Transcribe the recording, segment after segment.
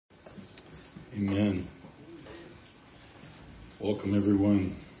Amen. Welcome,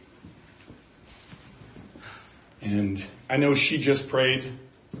 everyone. And I know she just prayed,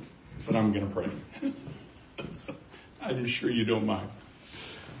 but I'm going to pray. I'm sure you don't mind.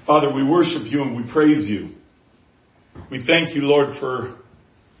 Father, we worship you and we praise you. We thank you, Lord, for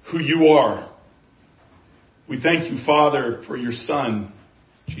who you are. We thank you, Father, for your Son,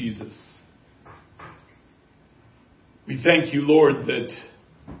 Jesus. We thank you, Lord, that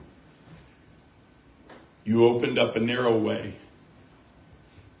you opened up a narrow way.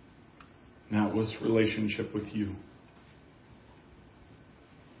 Now it was relationship with you.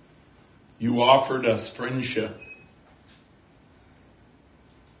 You offered us friendship.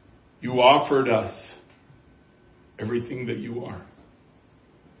 You offered us everything that you are.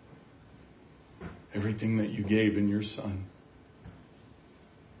 Everything that you gave in your Son.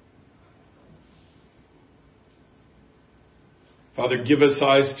 Father, give us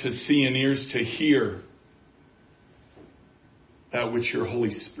eyes to see and ears to hear that which your Holy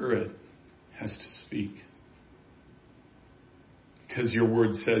Spirit has to speak. Because your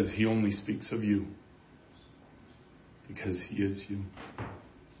word says he only speaks of you. Because he is you.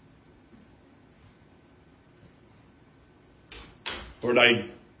 Lord, I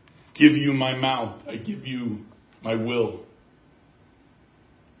give you my mouth. I give you my will.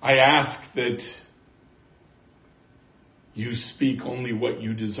 I ask that you speak only what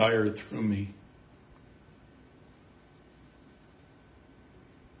you desire through me.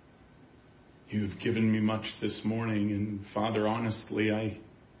 You've given me much this morning, and Father, honestly, I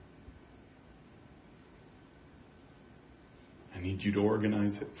need you to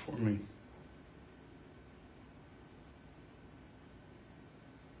organize it for me.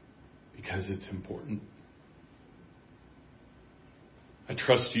 Because it's important. I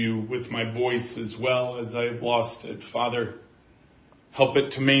trust you with my voice as well as I have lost it. Father, help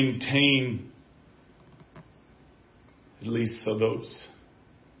it to maintain, at least so those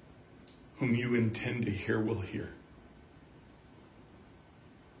whom you intend to hear will hear.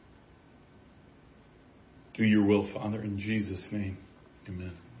 Do your will, Father, in Jesus' name.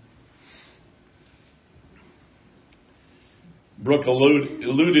 Amen. Brooke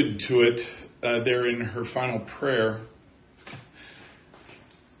alluded to it there in her final prayer.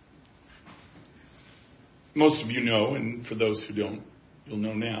 Most of you know, and for those who don't, you'll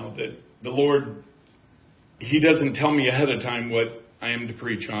know now, that the Lord, he doesn't tell me ahead of time what I am to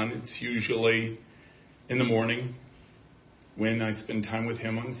preach on. It's usually in the morning when I spend time with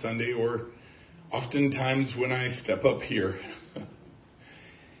him on Sunday, or oftentimes when I step up here.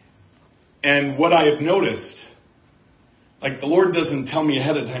 And what I have noticed, like the Lord doesn't tell me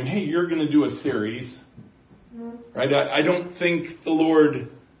ahead of time, hey, you're going to do a series. Right? I don't think the Lord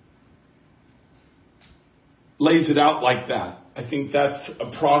lays it out like that. I think that's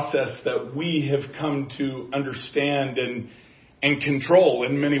a process that we have come to understand and control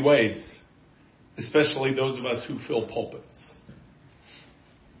in many ways, especially those of us who fill pulpits.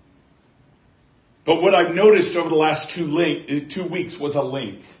 But what I've noticed over the last 2 weeks was a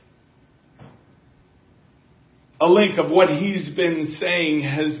link. A link of what he's been saying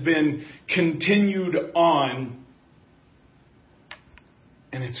has been continued on.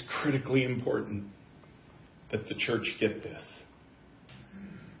 And it's critically important that the church get this.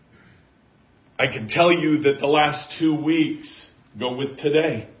 I can tell you that the last 2 weeks go with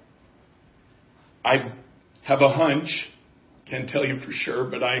today. I have a hunch, can't tell you for sure,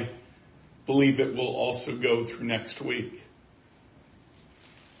 but I believe it will also go through next week.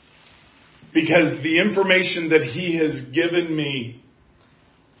 Because the information that he has given me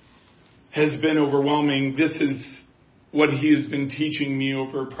has been overwhelming. This is what he has been teaching me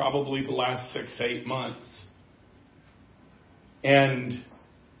over probably the last 6-8 months. And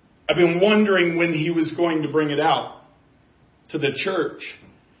I've been wondering when he was going to bring it out to the church.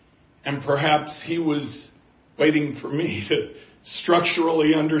 And perhaps he was waiting for me to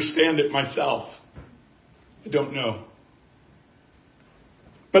structurally understand it myself. I don't know.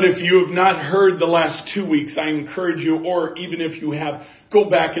 But if you have not heard the last 2 weeks, I encourage you, or even if you have, go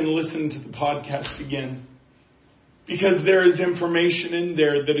back and listen to the podcast again. Because there is information in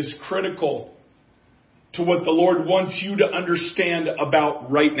there that is critical to what the Lord wants you to understand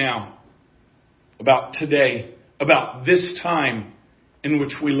about right now, about today, about this time in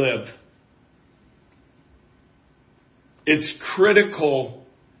which we live. It's critical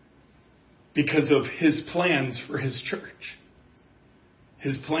because of his plans for his church.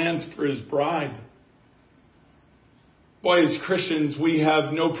 His plans for his bride. Boy, as Christians, we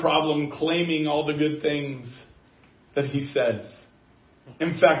have no problem claiming all the good things that he says.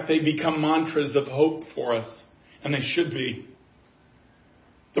 In fact, they become mantras of hope for us, and they should be.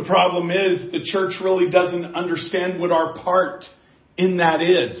 The problem is the church really doesn't understand what our part in that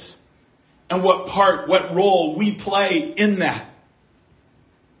is. And what role we play in that.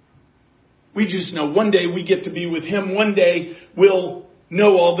 We just know one day we get to be with Him. One day we'll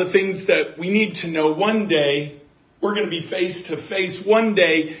know all the things that we need to know. One day we're going to be face to face. One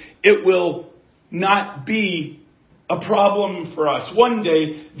day it will not be a problem for us. One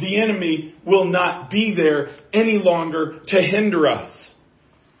day the enemy will not be there any longer to hinder us.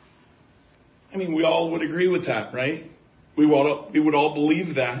 I mean, we all would agree with that, right? We would all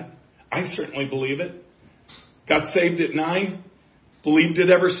believe that. I certainly believe it. Got saved at 9. Believed it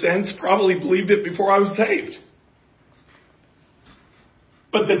ever since. Probably believed it before I was saved.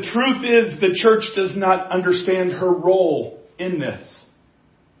 But the truth is the church does not understand her role in this.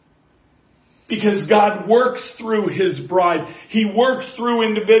 Because God works through His bride. He works through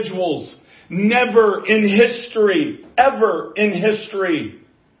individuals. Never in history, ever in history,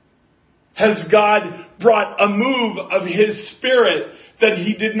 has God brought a move of His Spirit that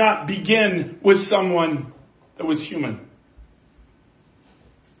He did not begin with someone that was human.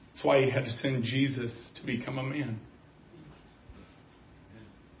 That's why He had to send Jesus to become a man.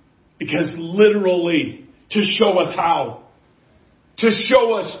 Because literally, to show us how. To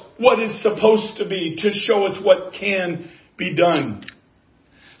show us what is supposed to be. To show us what can be done.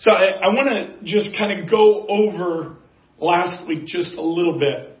 So I want to just kind of go over last week just a little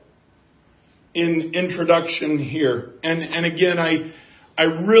bit in introduction here. And again, I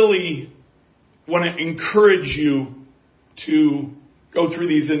really want to encourage you to go through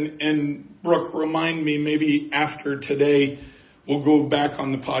these. And Brooke, remind me, maybe after today, we'll go back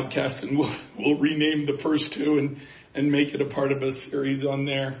on the podcast and we'll rename the first two and make it a part of a series on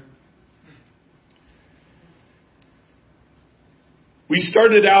there. We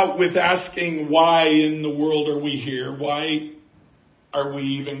started out with asking, why in the world are we here? Why are we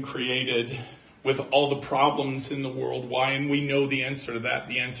even created with all the problems in the world? Why? And we know the answer to that.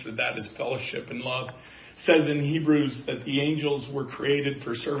 The answer to that is fellowship and love. It says in Hebrews that the angels were created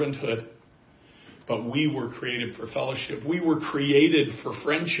for servanthood, but we were created for fellowship. We were created for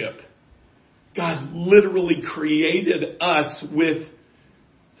friendship. God literally created us with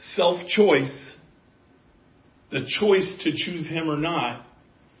self-choice, the choice to choose Him or not,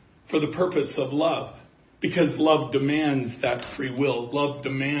 for the purpose of love. Because love demands that free will. Love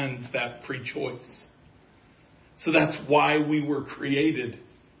demands that free choice. So that's why we were created.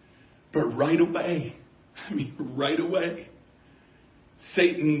 But right away,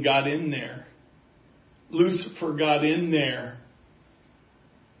 Satan got in there. Lucifer got in there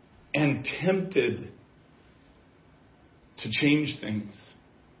and tempted to change things.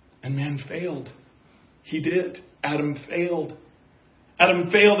 And man failed. He did. Adam failed.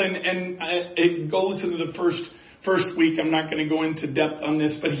 And go listen to the first week. I'm not going to go into depth on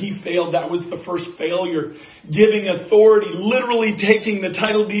this, but he failed. That was the first failure. Giving authority, literally taking the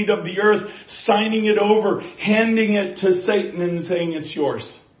title deed of the earth, signing it over, handing it to Satan and saying, it's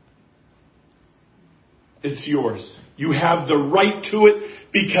yours. It's yours. You have the right to it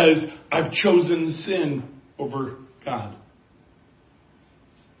because I've chosen sin over God.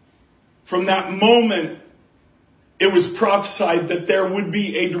 From that moment, it was prophesied that there would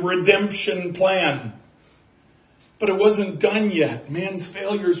be a redemption plan. But it wasn't done yet. Man's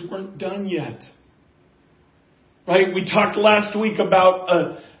failures weren't done yet. Right? We talked last week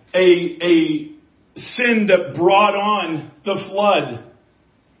about a sin that brought on the flood.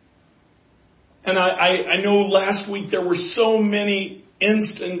 And I know last week there were so many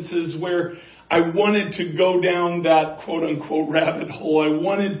instances where I wanted to go down that quote-unquote rabbit hole. I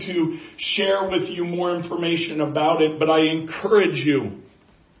wanted to share with you more information about it, but I encourage you,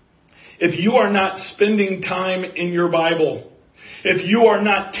 if you are not spending time in your Bible, if you are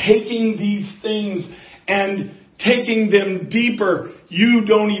not taking these things and taking them deeper, you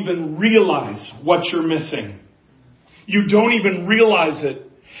don't even realize what you're missing. You don't even realize it.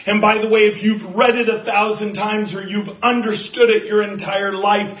 And by the way, if you've read it 1,000 times or you've understood it your entire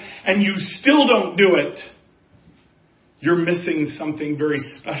life and you still don't do it, you're missing something very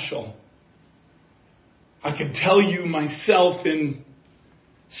special. I can tell you myself, in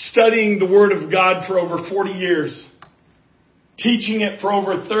studying the Word of God for over 40 years, teaching it for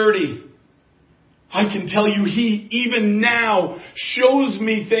over 30, I can tell you He even now shows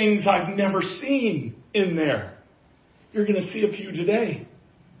me things I've never seen in there. You're going to see a few today.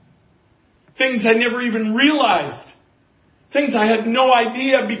 Things I never even realized. Things I had no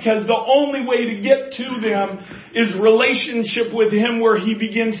idea, because the only way to get to them is relationship with Him, where He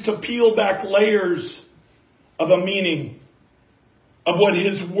begins to peel back layers of a meaning of what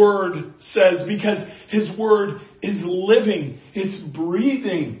His Word says, because His Word is living. It's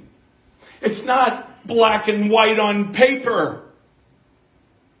breathing. It's not black and white on paper.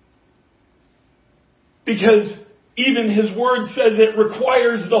 Because even His Word says it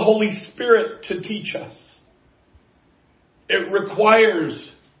requires the Holy Spirit to teach us. It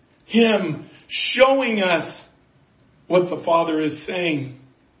requires Him showing us what the Father is saying.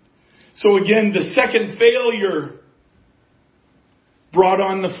 So again, the second failure brought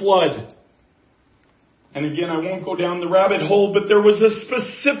on the flood. And again, I won't go down the rabbit hole, but there was a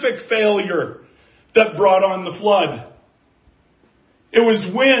specific failure that brought on the flood. It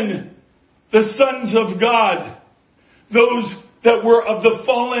was when the sons of God, those that were of the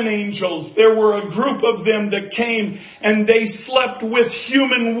fallen angels, there were a group of them that came and they slept with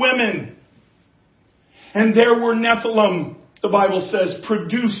human women. And there were Nephilim, the Bible says,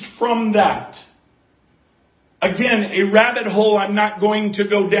 produced from that. Again, a rabbit hole I'm not going to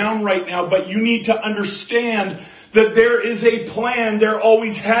go down right now, but you need to understand that there is a plan, there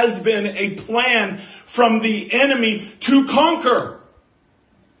always has been a plan from the enemy to conquer.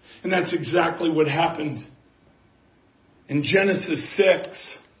 And that's exactly what happened in Genesis 6.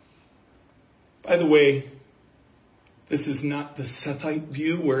 By the way, this is not the Sethite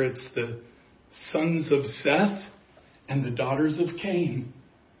view where it's the sons of Seth and the daughters of Cain.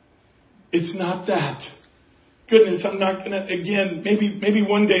 It's not that. Goodness, I'm not going to, again, maybe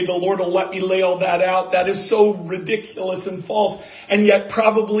one day the Lord will let me lay all that out. That is so ridiculous and false. And yet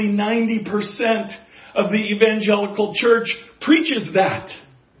probably 90% of the evangelical church preaches that.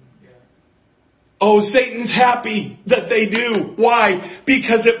 Oh, Satan's happy that they do. Why?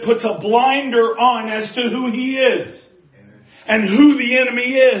 Because it puts a blinder on as to who he is and who the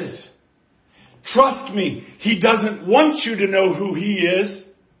enemy is. Trust me, he doesn't want you to know who he is.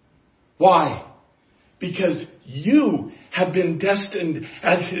 Why? Because you have been destined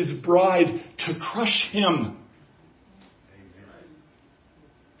as his bride to crush him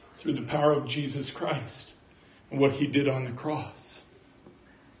through the power of Jesus Christ and what he did on the cross.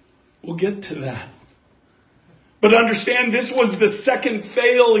 We'll get to that. But understand, this was the second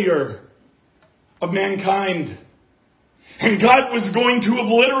failure of mankind. And God was going to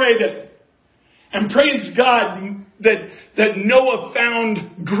obliterate it. And praise God that Noah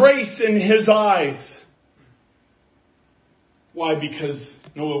found grace in his eyes. Why? Because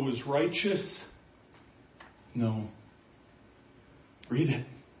Noah was righteous? No. Read it.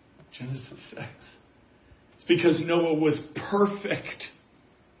 Genesis 6. It's because Noah was perfect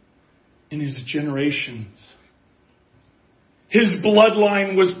in his generations. His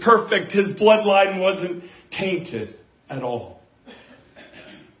bloodline was perfect. His bloodline wasn't tainted at all.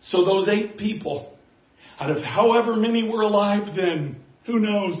 So those 8 people, out of however many were alive then, who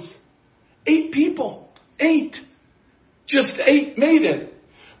knows? 8 people. 8. Just 8 made it.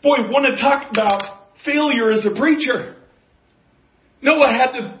 Boy, want to talk about failure as a preacher. Noah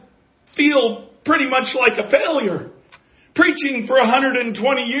had to feel pretty much like a failure. Preaching for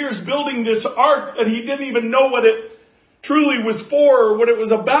 120 years, building this ark that he didn't even know what it truly was for or what it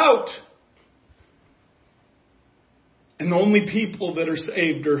was about. And the only people that are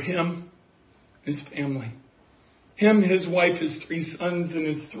saved are him, his family. Him, his wife, his 3 sons, and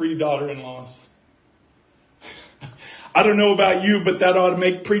his 3 daughter-in-laws. I don't know about you, but that ought to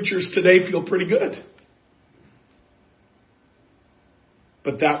make preachers today feel pretty good.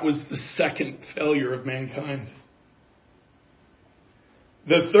 But that was the second failure of mankind.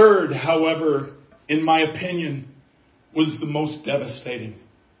 The third, however, in my opinion, was the most devastating.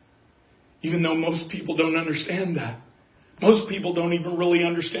 Even though most people don't understand that. Most people don't even really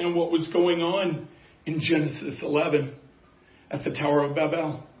understand what was going on in Genesis 11 at the Tower of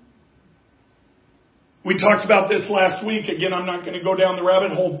Babel. We talked about this last week. Again, I'm not going to go down the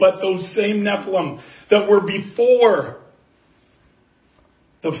rabbit hole, but those same Nephilim that were before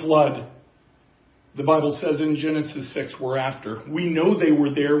the flood, the Bible says in Genesis 6, were after. We know they were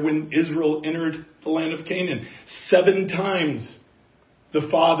there when Israel entered the land of Canaan. 7 times the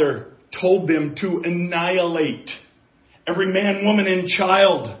Father told them to annihilate every man, woman, and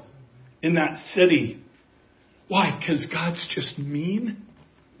child in that city. Why? Because God's just mean?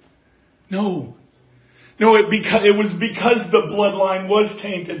 No. No, it was because the bloodline was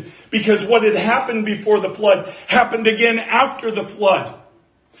tainted. Because what had happened before the flood happened again after the flood.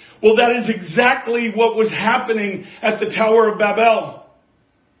 Well, that is exactly what was happening at the Tower of Babel.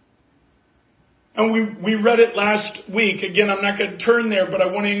 And we read it last week. Again, I'm not going to turn there, but I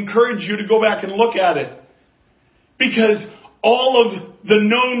want to encourage you to go back and look at it. Because all of the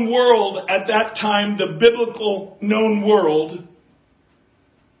known world at that time, the biblical known world,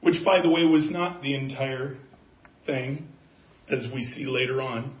 which, by the way, was not the entire thing, as we see later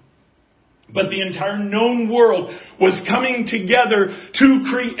on. But the entire known world was coming together to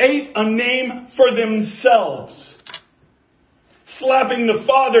create a name for themselves. Slapping the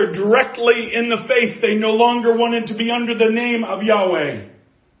Father directly in the face. They no longer wanted to be under the name of Yahweh,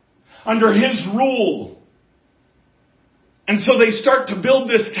 under His rule. And so they start to build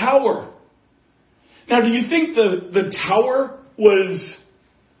this tower. Now, do you think the tower was...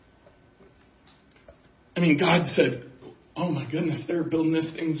 God said, oh my goodness, they're building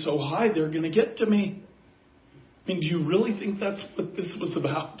this thing so high, they're going to get to me. Do you really think that's what this was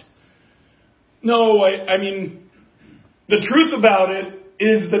about? No, the truth about it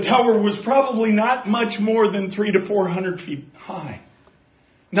is the tower was probably not much more than 300 to 400 feet high.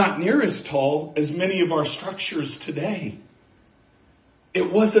 Not near as tall as many of our structures today.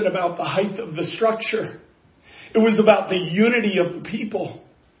 It wasn't about the height of the structure. It was about the unity of the people.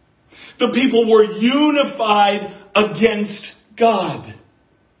 The people were unified against God.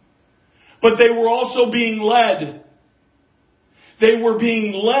 But they were also being led. They were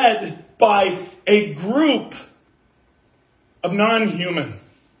being led by a group of non-human.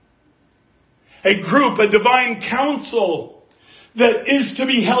 A group, a divine council that is to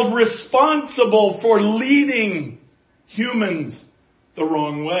be held responsible for leading humans the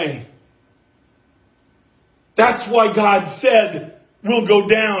wrong way. That's why God said, we'll go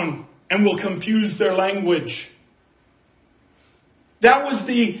down and we'll confuse their language. That was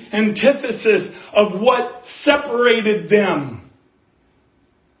the antithesis of what separated them.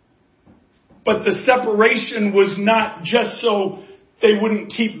 But the separation was not just so they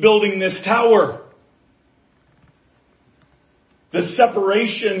wouldn't keep building this tower. The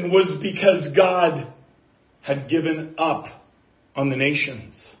separation was because God had given up on the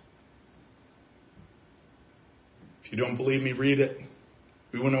nations. If you don't believe me, read it.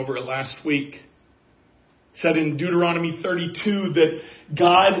 We went over it last week. It said in Deuteronomy 32 that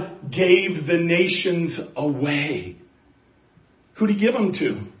God gave the nations away. Who did He give them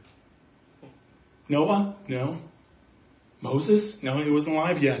to? Noah? No. Moses? No, he wasn't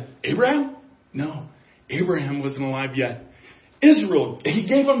alive yet. Abraham? No. Abraham wasn't alive yet. Israel? He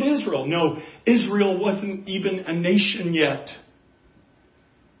gave them to Israel. No, Israel wasn't even a nation yet.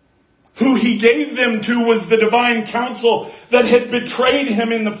 Who He gave them to was the divine council that had betrayed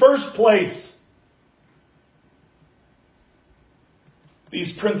Him in the first place.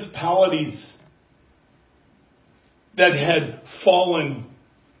 These principalities that had fallen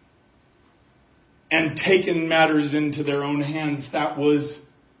and taken matters into their own hands, that was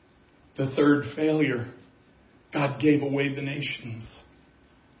the third failure. God gave away the nations.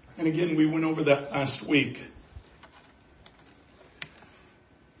 And again, we went over that last week.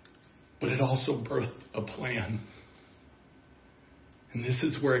 But it also birthed a plan. And this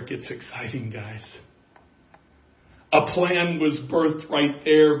is where it gets exciting, guys. A plan was birthed right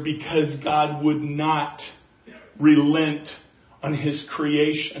there because God would not relent on His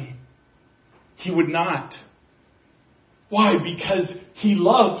creation. He would not. Why? Because He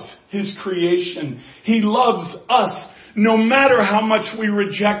loves His creation. He loves us. No matter how much we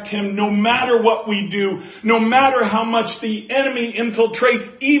reject Him, no matter what we do, no matter how much the enemy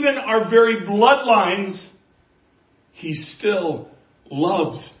infiltrates even our very bloodlines, He still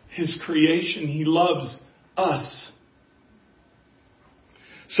loves His creation. He loves us.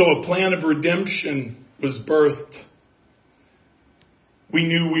 So a plan of redemption was birthed.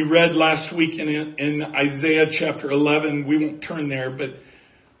 We read last week in Isaiah chapter 11, we won't turn there, but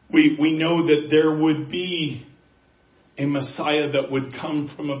we know that there would be a Messiah that would come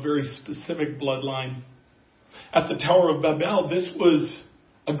from a very specific bloodline. At the Tower of Babel, this was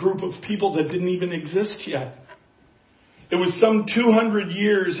a group of people that didn't even exist yet. It was some 200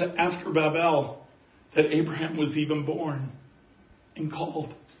 years after Babel that Abraham was even born and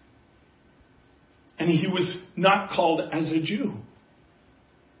called. And he was not called as a Jew.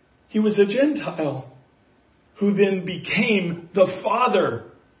 He was a Gentile who then became the father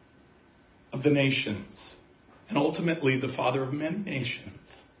of the nations and ultimately the father of many nations.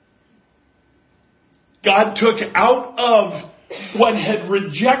 God took out of what had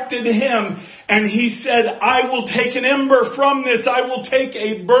rejected Him and He said, I will take an ember from this. I will take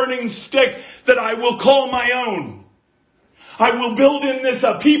a burning stick that I will call my own. I will build in this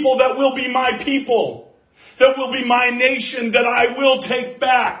a people that will be my people, that will be my nation, that I will take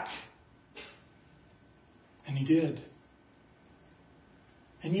back. And He did.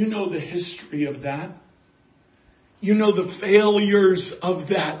 And you know the history of that. You know the failures of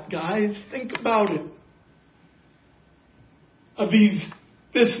that, guys. Think about it. Of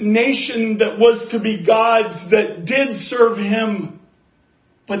this nation that was to be God's, that did serve Him,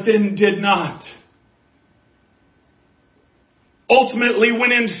 but then did not. ultimately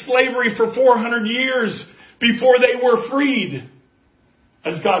went into slavery for 400 years before they were freed,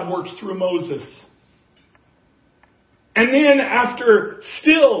 as God works through Moses. And then after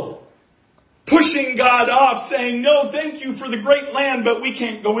still pushing God off, saying, no, thank you for the great land, but we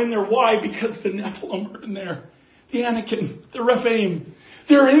can't go in there. Why? Because the Nephilim are in there. The Anakim, the Rephaim.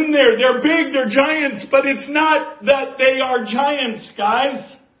 They're in there. They're big. They're giants. But it's not that they are giants,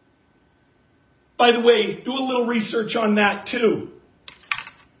 guys. By the way, do a little research on that too.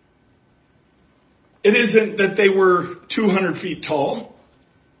 It isn't that they were 200 feet tall.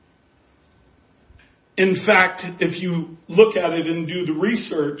 In fact, if you look at it and do the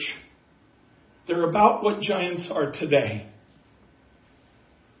research, they're about what giants are today.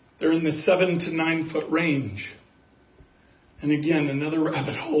 They're in the 7 to 9 foot range. And again, another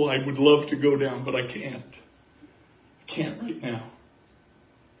rabbit hole I would love to go down, but I can't. I can't right now.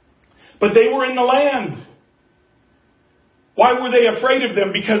 But they were in the land. Why were they afraid of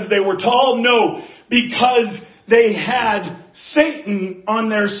them? Because they were tall? No, because they had Satan on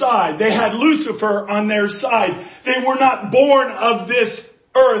their side. They had Lucifer on their side. They were not born of this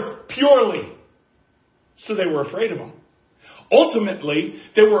earth purely. So they were afraid of them. Ultimately,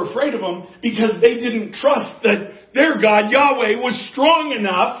 they were afraid of them because they didn't trust that their God, Yahweh, was strong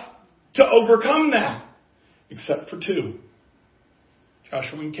enough to overcome that. Except for two.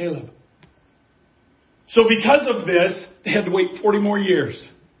 Joshua and Caleb. So because of this, they had to wait 40 more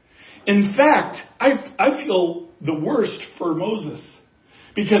years. In fact, I feel the worst for Moses.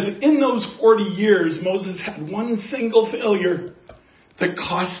 Because in those 40 years, Moses had one single failure that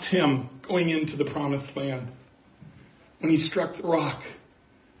cost him going into the promised land. When he struck the rock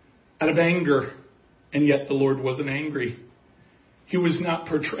out of anger, and yet the Lord wasn't angry. He was not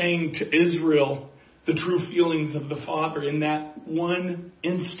portraying to Israel the true feelings of the Father. In that one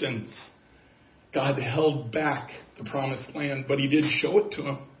instance, God held back the promised land, but He did show it to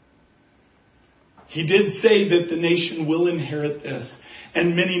him. He did say that the nation will inherit this,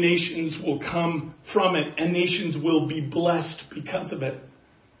 and many nations will come from it, and nations will be blessed because of it.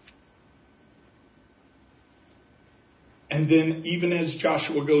 And then even as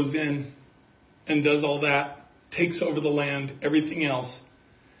Joshua goes in and does all that, takes over the land, everything else,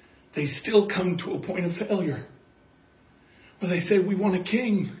 they still come to a point of failure. Where they say, we want a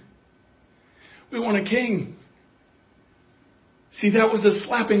king. We want a king. See, that was a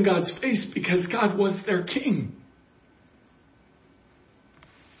slap in God's face because God was their king.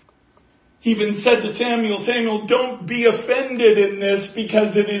 He even said to Samuel, Samuel, don't be offended in this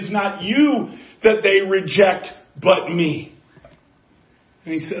because it is not you that they reject, but me.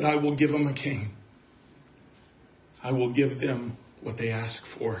 And he said, I will give them a king. I will give them what they ask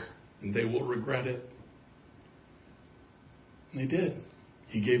for, and they will regret it. And they did.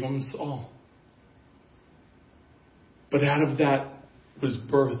 He gave them Saul. But out of that was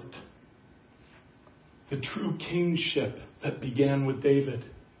birthed the true kingship that began with David.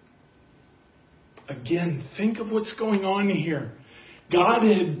 Again, think of what's going on here. God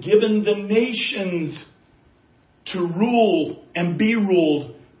had given the nations to rule and be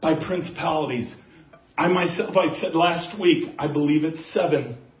ruled by principalities. I said last week, I believe it's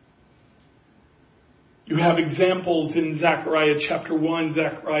 7. You have examples in Zechariah chapter 1,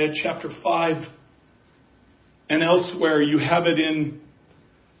 Zechariah chapter 5, and elsewhere. You have it in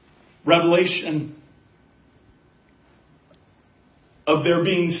Revelation of there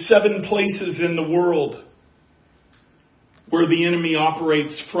being 7 places in the world where the enemy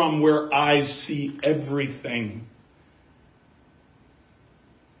operates from, where eyes see everything.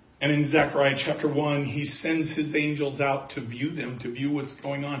 And in Zechariah chapter 1, he sends his angels out to view them, to view what's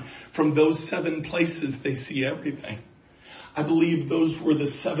going on. From those 7 places, they see everything. I believe those were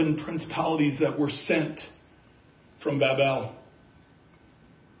the 7 principalities that were sent from Babel.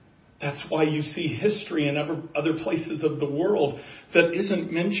 That's why you see history in other places of the world that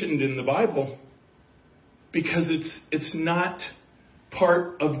isn't mentioned in the Bible. Because it's not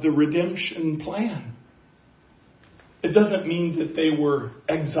part of the redemption plan. It doesn't mean that they were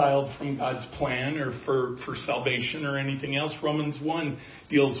exiled from God's plan or for salvation or anything else. Romans 1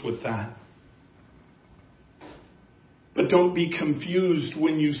 deals with that. But don't be confused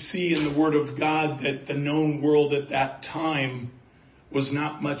when you see in the Word of God that the known world at that time was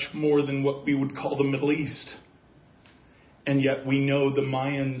not much more than what we would call the Middle East. And yet we know the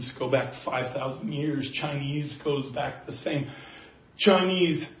Mayans go back 5,000 years. Chinese goes back the same.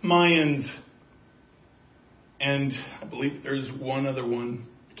 Chinese, Mayans, and I believe there's one other one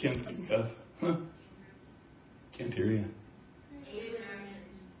I can't think of. Can't hear you.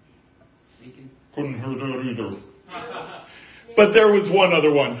 Couldn't hear that either. But there was one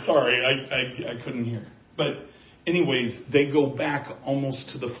other one. Sorry, I couldn't hear. But Anyways, they go back almost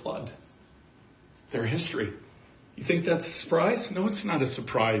to the flood. Their history. You think that's a surprise? No, it's not a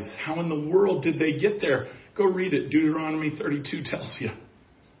surprise. How in the world did they get there? Go read it. Deuteronomy 32 tells you.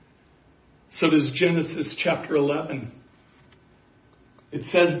 So does Genesis chapter 11. It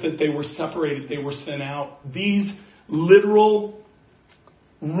says that they were separated. They were sent out. These literal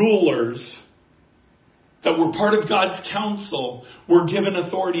rulers that were part of God's council were given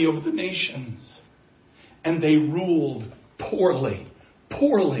authority over the nations. And they ruled poorly.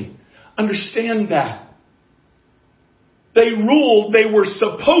 Poorly. Understand that. They ruled, they were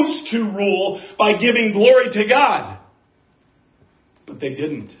supposed to rule by giving glory to God. But they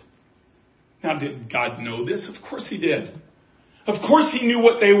didn't. Now, did God know this? Of course He did. Of course He knew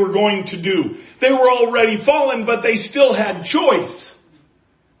what they were going to do. They were already fallen, but they still had choice.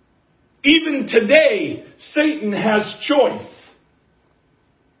 Even today, Satan has choice.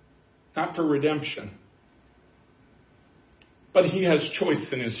 Not for redemption. But he has choice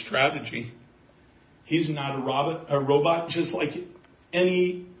in his strategy. He's not a robot just like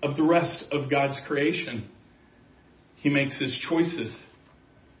any of the rest of God's creation. He makes his choices.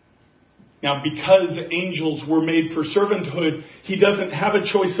 Now, because angels were made for servanthood, He doesn't have a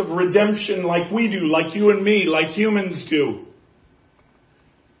choice of redemption like we do, like you and me, like humans do.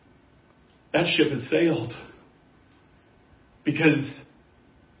 That ship has sailed. Because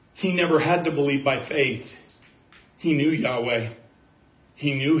He never had to believe by faith. He knew Yahweh.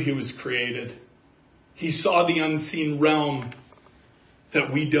 He knew He was created. He saw the unseen realm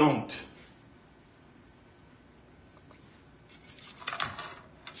that we don't.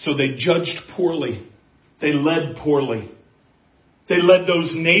 So they judged poorly. They led poorly. They led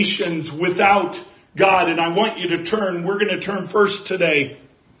those nations without God. And I want you to turn, we're going to turn first today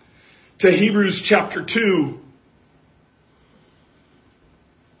to Hebrews chapter 2.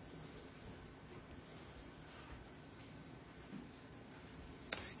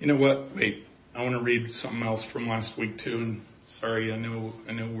 You know what? Wait, I want to read something else from last week too. And sorry, I know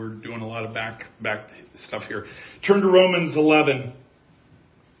we're doing a lot of back stuff here. Turn to Romans 11.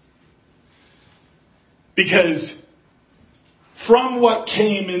 Because from what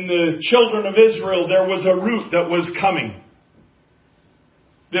came in the children of Israel, there was a root that was coming.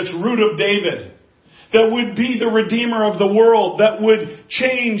 This root of David. That would be the Redeemer of the world. That would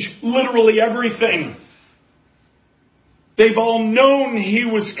change literally everything. They've all known He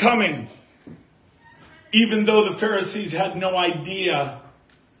was coming. Even though the Pharisees had no idea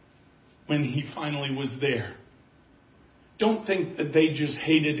when He finally was there. Don't think that they just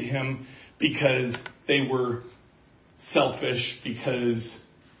hated Him because they were selfish, because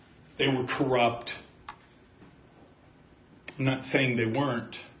they were corrupt. I'm not saying they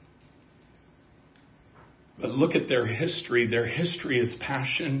weren't. But look at their history. Their history is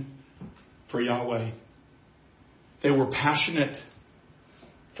passion for Yahweh. They were passionate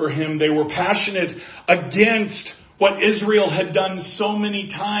for Him. They were passionate against what Israel had done so many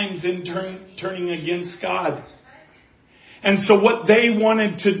times in turning against God. And so what they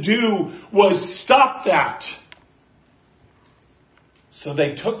wanted to do was stop that. So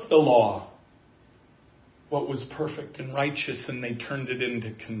they took the law, what was perfect and righteous, and they turned it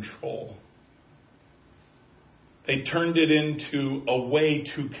into control. They turned it into a way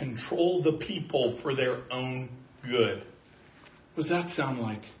to control the people for their own good. What does that sound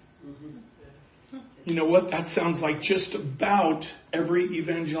like? You know what? That sounds like just about every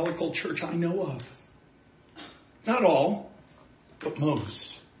evangelical church I know of. Not all, but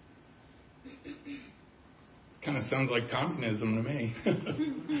most. Kind of sounds like communism to me.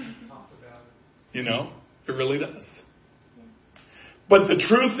 You know, it really does. But the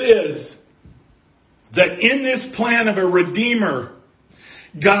truth is that in this plan of a Redeemer,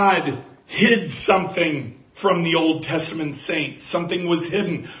 God hid something from the Old Testament saints. Something was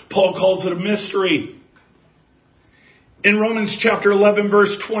hidden. Paul calls it a mystery. In Romans chapter 11,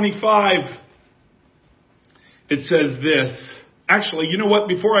 verse 25, it says this. Actually, you know what?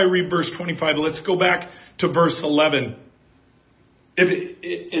 Before I read verse 25, let's go back to verse 11.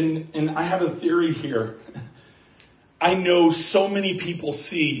 And I have a theory here. I know so many people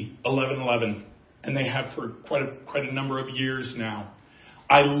see 11:11, and they have for quite a number of years now.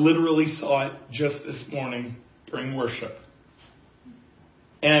 I literally saw it just this morning during worship.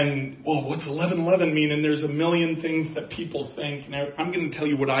 And, well, what's 11:11 mean? And there's a million things that people think. And I'm going to tell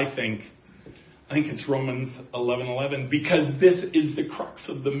you what I think. I think it's Romans 11:11, because this is the crux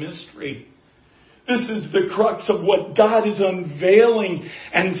of the mystery. This is the crux of what God is unveiling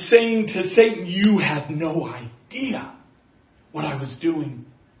and saying to Satan, you had no idea what I was doing.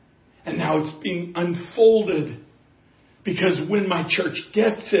 And now it's being unfolded. Because when my church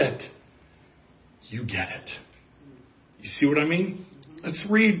gets it, you get it. You see what I mean? Let's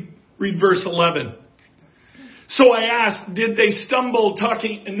read verse 11. So I asked, did they stumble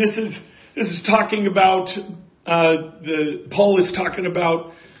talking, and this is talking about, Paul is talking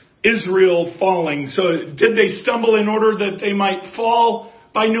about Israel falling. So did they stumble in order that they might fall?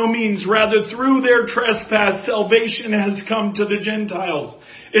 By no means. Rather, through their trespass, salvation has come to the Gentiles.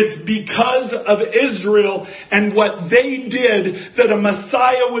 It's because of Israel and what they did that a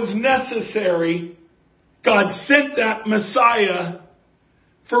Messiah was necessary. God sent that Messiah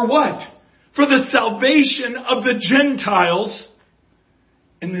for what? For the salvation of the Gentiles.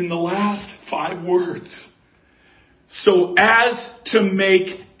 And then the last 5 words. So as to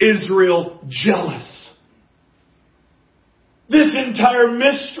make Israel jealous. This entire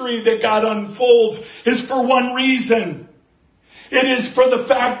mystery that God unfolds is for one reason. It is for the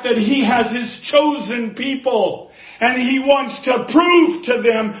fact that He has His chosen people. And He wants to prove to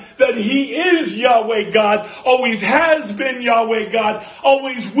them that He is Yahweh God, always has been Yahweh God,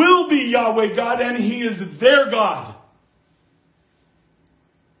 always will be Yahweh God, and He is their God.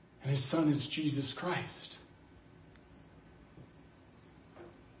 And His Son is Jesus Christ.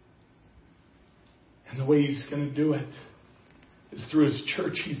 And the way He's going to do it is through His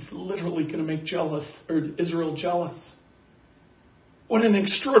church. He's literally going to make Israel jealous. What an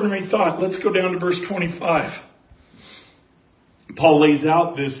extraordinary thought. Let's go down to verse 25. Paul lays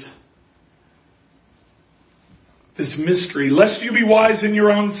out this mystery. Lest you be wise in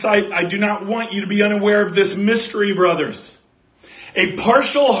your own sight, I do not want you to be unaware of this mystery, brothers. A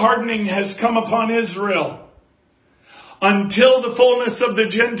partial hardening has come upon Israel until the fullness of the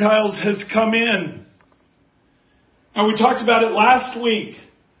Gentiles has come in. Now, we talked about it last week.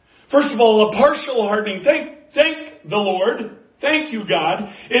 First of all, a partial hardening. Thank the Lord. Thank you,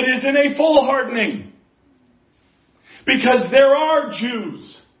 God. It isn't a full hardening. Because there are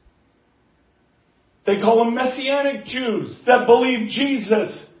Jews. They call them Messianic Jews that believe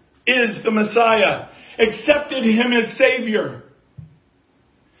Jesus is the Messiah. Accepted Him as Savior.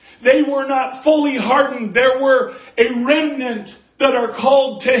 They were not fully hardened. There were a remnant that are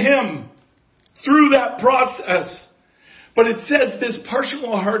called to Him through that process. But it says this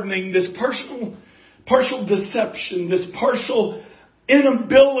partial hardening, this partial deception, this partial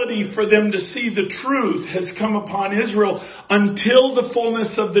inability for them to see the truth has come upon Israel until the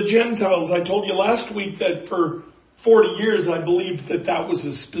fullness of the Gentiles. I told you last week that for 40 years I believed that was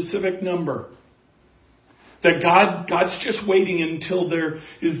a specific number. That God's just waiting until there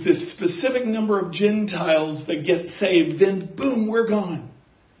is this specific number of Gentiles that get saved. Then boom, we're gone.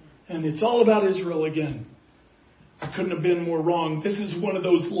 And it's all about Israel again. I couldn't have been more wrong. This is one of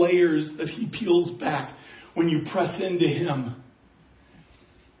those layers that He peels back when you press into Him.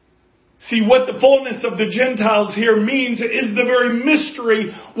 See, what the fullness of the Gentiles here means is the very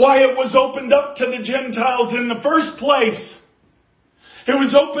mystery why it was opened up to the Gentiles in the first place. It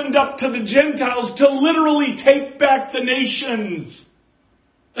was opened up to the Gentiles to literally take back the nations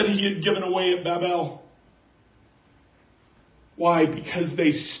that He had given away at Babel. Why? Because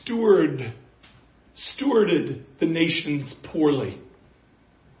they stewarded the nations poorly.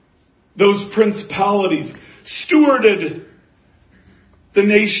 Those principalities stewarded the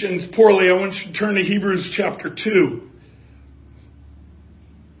nations poorly. I want you to turn to Hebrews chapter 2.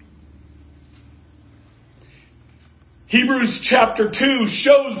 Hebrews chapter 2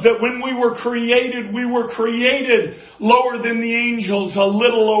 shows that when we were created lower than the angels, a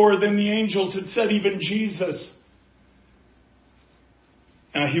little lower than the angels. It said even Jesus.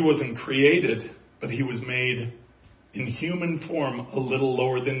 Now, He wasn't created, but He was made in human form a little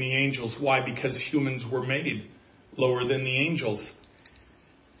lower than the angels. Why? Because humans were made lower than the angels.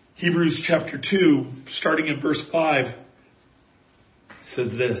 Hebrews chapter 2, starting at verse 5,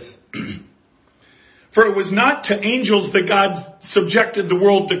 says this. For it was not to angels that God subjected the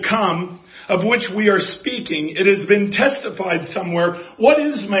world to come, of which we are speaking. It has been testified somewhere. What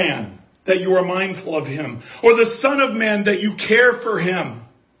is man that you are mindful of him? Or the Son of Man that you care for him?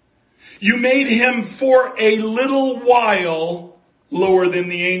 You made him for a little while lower than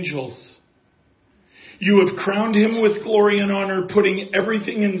the angels. You have crowned him with glory and honor, putting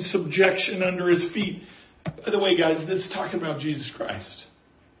everything in subjection under his feet. By the way, guys, this is talking about Jesus Christ.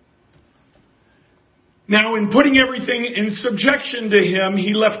 Now, in putting everything in subjection to him,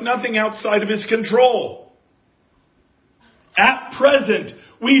 he left nothing outside of his control. At present,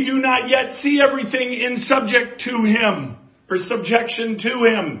 we do not yet see everything in subject to him, or subjection to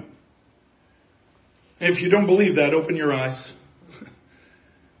him. If you don't believe that, open your eyes.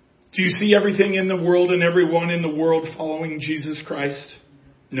 Do you see everything in the world and everyone in the world following Jesus Christ?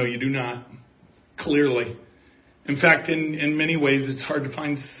 No, you do not. Clearly. In fact, in many ways, it's hard to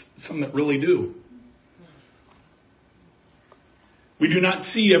find some that really do. We do not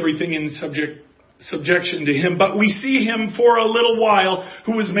see everything in subjection to him, but we see him for a little while,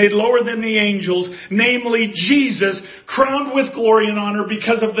 who was made lower than the angels, namely Jesus, crowned with glory and honor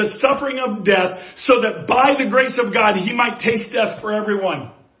because of the suffering of death, so that by the grace of God he might taste death for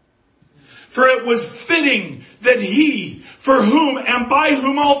everyone. For it was fitting that he, for whom and by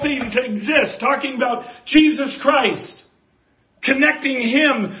whom all things exist, talking about Jesus Christ, connecting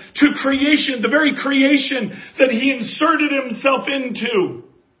him to creation, the very creation that he inserted himself into,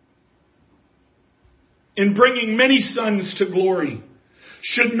 in bringing many sons to glory,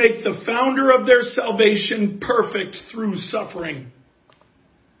 should make the founder of their salvation perfect through suffering.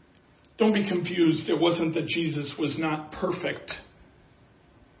 Don't be confused. It wasn't that Jesus was not perfect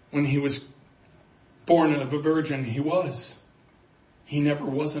when he was born of a virgin. He was. He never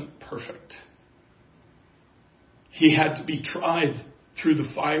wasn't perfect. He had to be tried through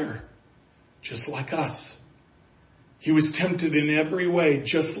the fire, just like us. He was tempted in every way,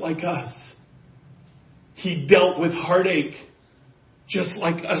 just like us. He dealt with heartache, just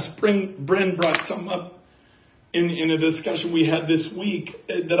like us. Bren brought some up in a discussion we had this week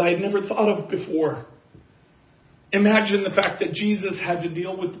that I had never thought of before. Imagine the fact that Jesus had to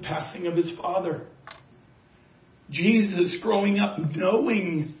deal with the passing of his father. Jesus growing up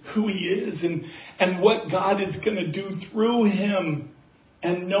knowing who he is and what God is going to do through him,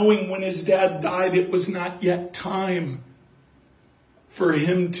 and knowing when his dad died it was not yet time for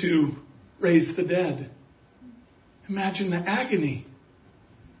him to raise the dead. Imagine the agony.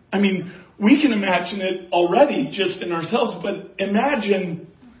 I mean, we can imagine it already just in ourselves, but imagine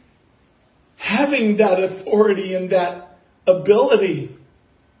having that authority and that ability,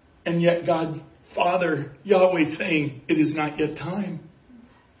 and yet God, Father, Yahweh saying, it is not yet time.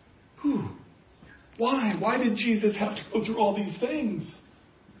 Whew. Why? Why did Jesus have to go through all these things?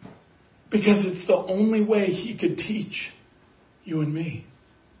 Because it's the only way he could teach you and me.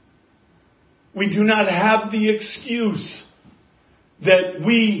 We do not have the excuse that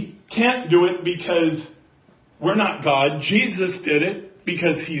we can't do it because we're not God. Jesus did it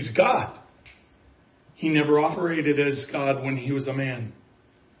because he's God. He never operated as God when he was a man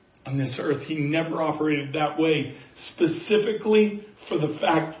on this earth. He never operated that way, specifically for the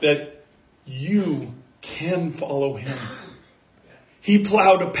fact that you can follow him. He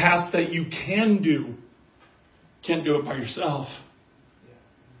plowed a path that you can do. Can't do it by yourself.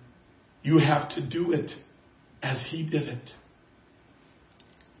 You have to do it as he did it.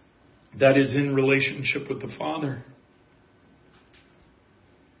 That is in relationship with the Father.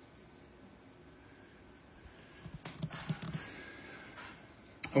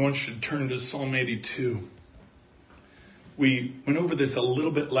 I want you to turn to Psalm 82. We went over this a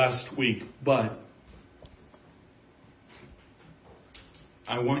little bit last week, but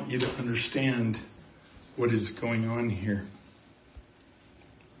I want you to understand what is going on here.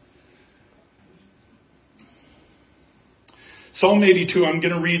 Psalm 82, I'm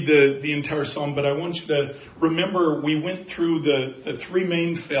going to read the entire psalm, but I want you to remember we went through the three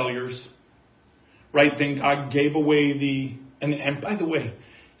main failures, right? Then God gave away and by the way,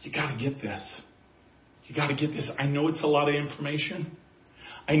 you got to get this. You got to get this. I know it's a lot of information.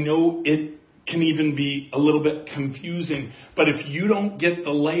 I know it can even be a little bit confusing, but if you don't get the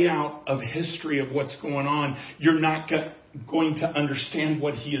layout of history of what's going on, you're not going to understand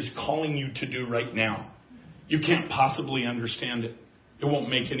what he is calling you to do right now. You can't possibly understand it. It won't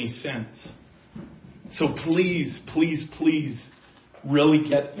make any sense. So please, please, please really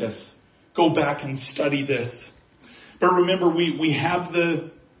get this. Go back and study this. But remember, we have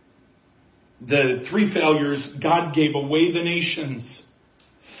the three failures. God gave away the nations.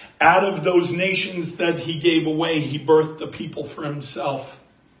 Out of those nations that he gave away, he birthed the people for himself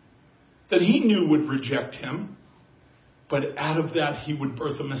that he knew would reject him. But out of that, he would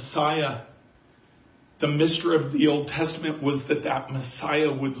birth a Messiah. The mystery of the Old Testament was that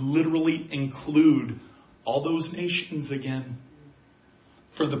Messiah would literally include all those nations again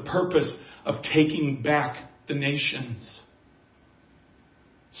for the purpose of taking back the nations.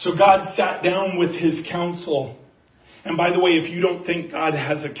 So God sat down with his council. And by the way, if you don't think God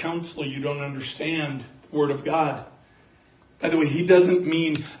has a council, you don't understand the Word of God. By the way, he doesn't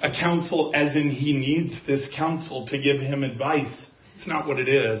mean a council as in he needs this council to give him advice. It's not what it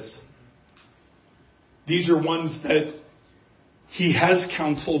is. These are ones that he has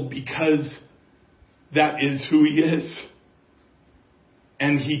counseled because that is who he is.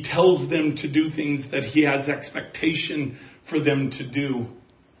 And he tells them to do things that he has expectation for them to do.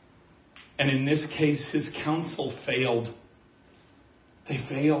 And in this case, his counsel failed. They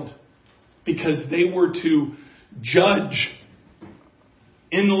failed because they were to judge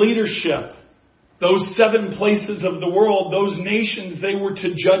in leadership Those 7 places of the world, those nations, they were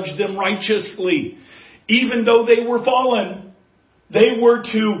to judge them righteously. Even though they were fallen, they were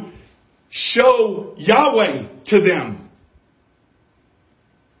to show Yahweh to them.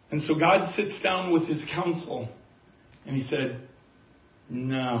 And so God sits down with his council and he said,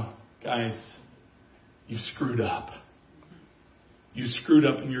 no, guys, you screwed up. You screwed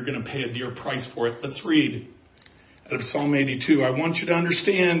up and you're going to pay a dear price for it. Let's read out of Psalm 82. I want you to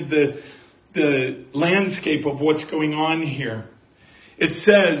understand the landscape of what's going on here. It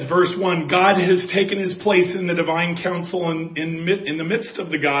says, verse 1, God has taken his place in the divine council, and in the midst of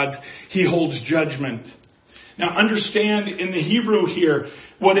the gods, he holds judgment. Now understand in the Hebrew here,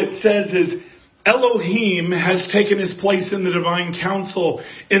 what it says is, Elohim has taken his place in the divine council.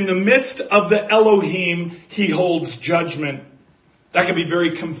 In the midst of the Elohim, he holds judgment. That can be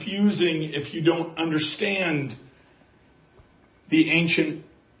very confusing if you don't understand the ancient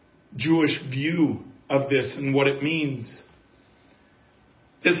Jewish view of this and what it means.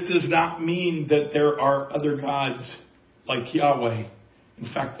 This does not mean that there are other gods like Yahweh.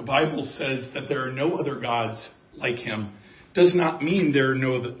 In fact, the Bible says that there are no other gods like him. Does not mean there are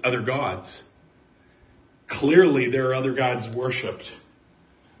no other gods. Clearly, there are other gods worshipped.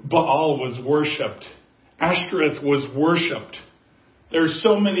 Baal was worshipped. Ashtoreth was worshipped. There's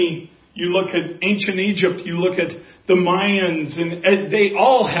so many. You look at ancient Egypt, you look at the Mayans, and they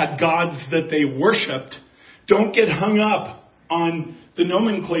all had gods that they worshipped. Don't get hung up on the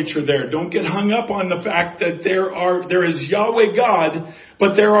nomenclature there. Don't get hung up on the fact that there is Yahweh God,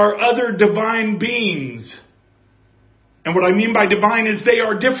 but there are other divine beings. And what I mean by divine is they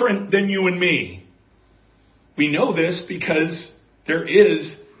are different than you and me. We know this because there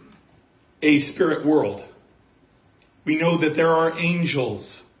is a spirit world. We know that there are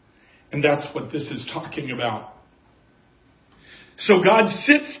angels. And that's what this is talking about. So God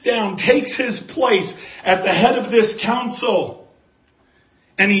sits down, takes his place at the head of this council.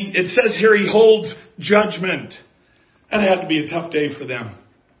 And it says here he holds judgment. That had to be a tough day for them.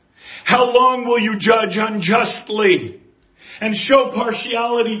 How long will you judge unjustly and show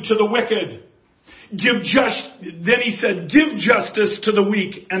partiality to the wicked? Then he said, give justice to the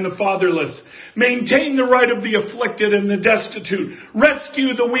weak and the fatherless. Maintain the right of the afflicted and the destitute.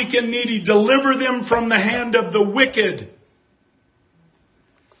 Rescue the weak and needy. Deliver them from the hand of the wicked.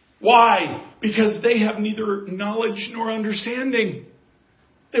 Why? Because they have neither knowledge nor understanding.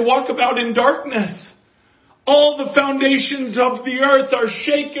 They walk about in darkness. All the foundations of the earth are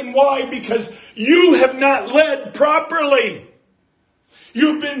shaken. Why? Because you have not led properly.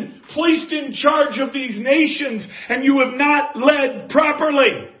 You've been placed in charge of these nations and you have not led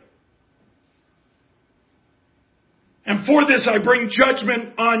properly. And for this I bring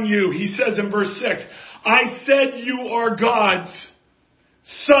judgment on you. He says in verse 6, I said you are gods,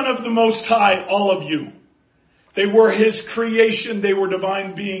 Son of the Most High, all of you. They were his creation. They were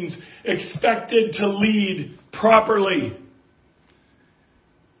divine beings expected to lead properly.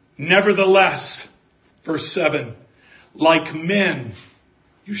 Nevertheless, verse 7, like men,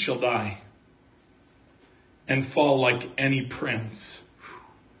 you shall die and fall like any prince.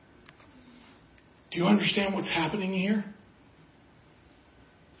 Do you understand what's happening here?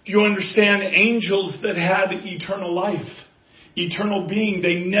 Do you understand angels that had eternal life, eternal being?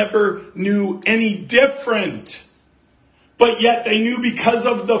 They never knew any different. But yet they knew because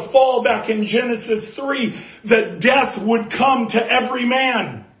of the fall back in Genesis 3 that death would come to every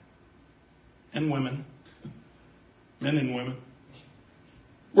man and women. Men and women.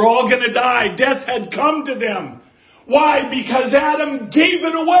 We're all going to die. Death had come to them. Why? Because Adam gave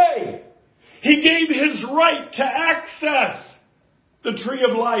it away. He gave his right to access the tree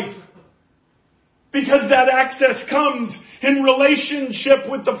of life. Because that access comes in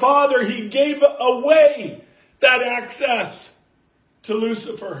relationship with the Father. He gave away that access to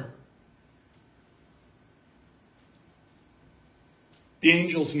Lucifer. The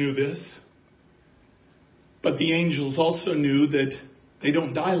angels knew this. But the angels also knew that they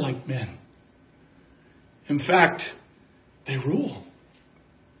don't die like men. In fact, they rule.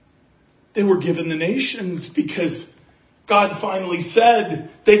 They were given the nations because God finally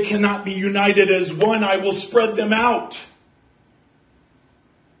said they cannot be united as one. I will spread them out.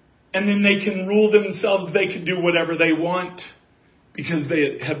 And then they can rule themselves. They can do whatever they want because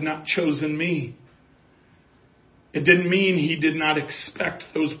they have not chosen me. It didn't mean he did not expect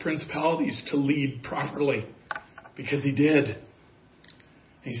those principalities to lead properly, because he did.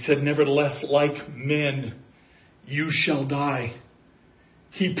 He said, nevertheless, like men, you shall die.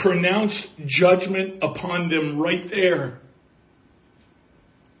 He pronounced judgment upon them right there.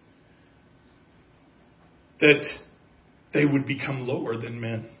 That they would become lower than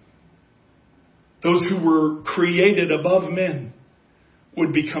men. Those who were created above men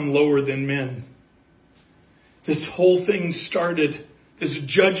would become lower than men. This whole thing started, this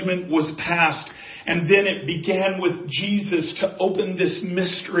judgment was passed, and then it began with Jesus to open this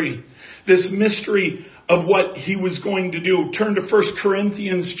mystery of what he was going to do. Turn to 1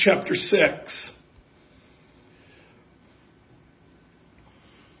 Corinthians chapter 6.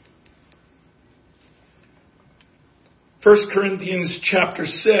 1 Corinthians chapter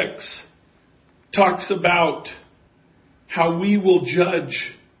 6 talks about how we will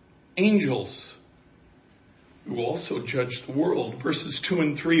judge angels. We will also judge the world. Verses 2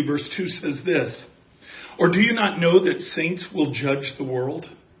 and 3. Verse 2 says this, "Or do you not know that saints will judge the world?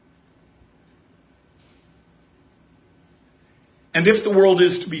 And if the world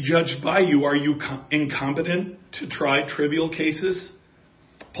is to be judged by you, are you incompetent to try trivial cases?"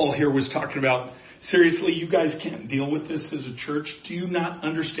 Paul here was talking about, seriously, you guys can't deal with this as a church? Do you not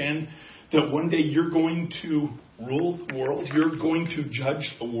understand that one day you're going to rule the world? You're going to judge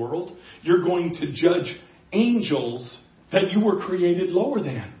the world? You're going to judge angels that you were created lower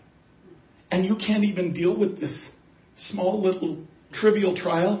than. And you can't even deal with this small little trivial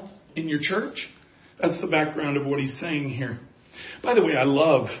trial in your church? That's the background of what he's saying here. By the way, I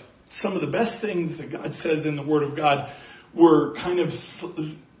love some of the best things that God says in the Word of God were kind of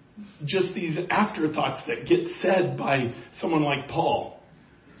just these afterthoughts that get said by someone like Paul.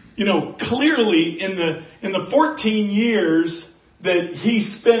 You know, clearly in the 14 years that he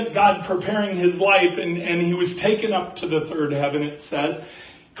spent God preparing his life and he was taken up to the third heaven, it says,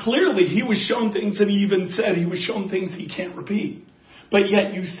 clearly he was shown things, and he even said he was shown things he can't repeat. But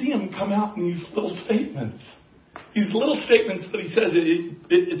yet you see him come out in these little statements. These little statements that he says,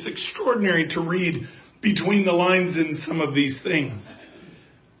 it's extraordinary to read between the lines in some of these things.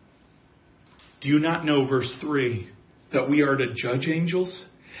 Do you not know, verse 3, that we are to judge angels?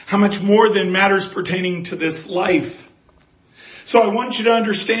 How much more than matters pertaining to this life? So I want you to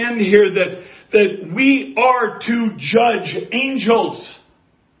understand here that we are to judge angels.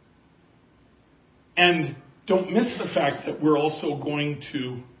 And don't miss the fact that we're also going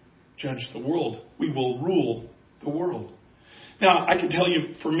to judge the world. We will rule the world. Now, I can tell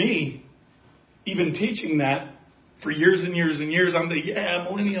you, for me, even teaching that for years and years and years, I'm thinking,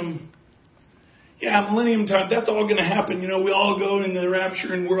 millennium time, that's all going to happen. You know, we all go in the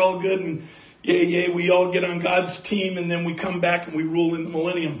rapture and we're all good, and we all get on God's team, and then we come back and we rule in the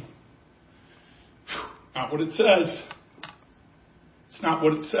millennium. Not what it says. It's not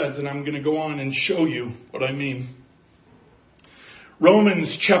what it says, and I'm going to go on and show you what I mean.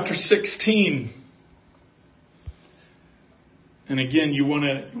 Romans chapter 16. And again, you want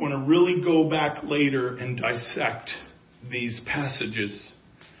to really go back later and dissect these passages.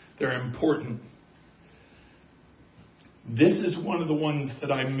 They're important. This is one of the ones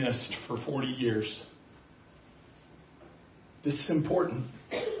that I missed for 40 years. This is important.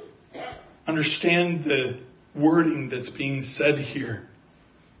 Understand the wording that's being said here.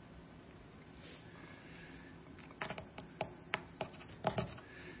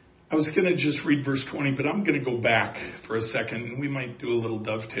 I was going to just read verse 20, but I'm going to go back for a second, and we might do a little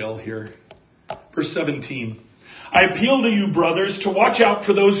dovetail here. Verse 17. I appeal to you, brothers, to watch out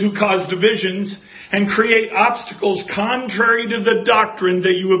for those who cause divisions and create obstacles contrary to the doctrine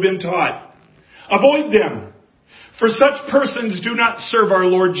that you have been taught. Avoid them, for such persons do not serve our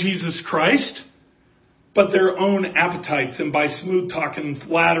Lord Jesus Christ, but their own appetites, and by smooth talk and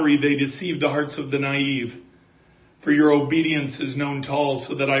flattery they deceive the hearts of the naive. For your obedience is known to all,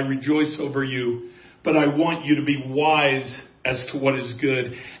 so that I rejoice over you. But I want you to be wise as to what is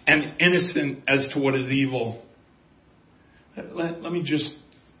good and innocent as to what is evil. Let me just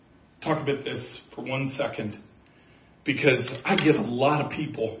talk about this for 1 second. Because I get a lot of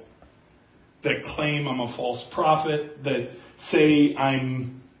people that claim I'm a false prophet, that say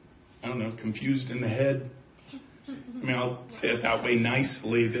I'm, confused in the head. I mean, I'll say it that way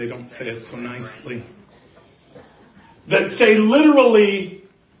nicely. They don't say it so nicely. That say literally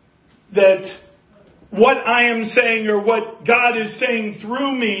that what I am saying or what God is saying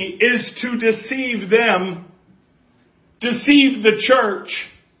through me is to deceive them, deceive the church,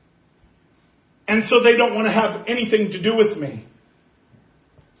 and so they don't want to have anything to do with me.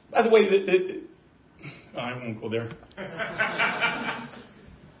 By the way, I won't go there.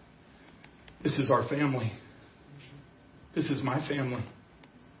 This is our family. This is my family.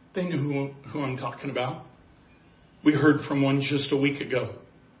 They knew who I'm talking about. We heard from one just a week ago.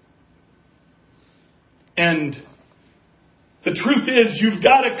 And the truth is, you've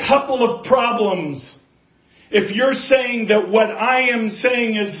got a couple of problems if you're saying that what I am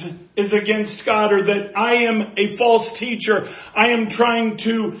saying is against God, or that I am a false teacher, I am trying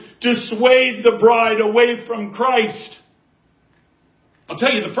to dissuade the bride away from Christ, I'll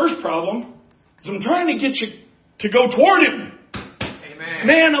tell you the first problem is I'm trying to get you to go toward Him. Amen.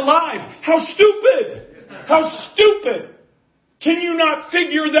 Man alive. How stupid. How stupid. Can you not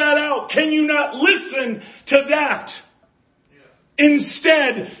figure that out? Can you not listen to that?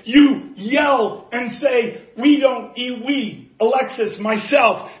 Instead, you yell and say, we, Alexis,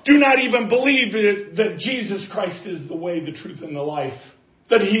 myself, do not even believe that Jesus Christ is the way, the truth, and the life.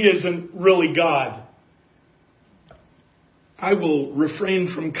 That He isn't really God. I will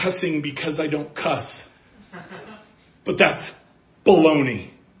refrain from cussing because I don't cuss. But that's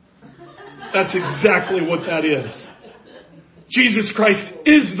baloney. That's exactly what that is. Jesus Christ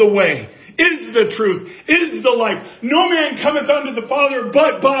is the way, is the truth, is the life. No man cometh unto the Father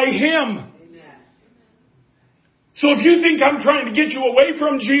but by Him. Amen. So if you think I'm trying to get you away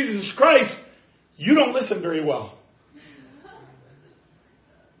from Jesus Christ, you don't listen very well.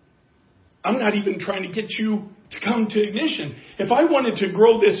 I'm not even trying to get you to come to Ignition. If I wanted to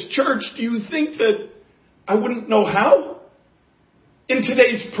grow this church, do you think that I wouldn't know how? In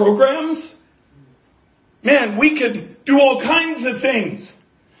today's programs? Man, we could do all kinds of things.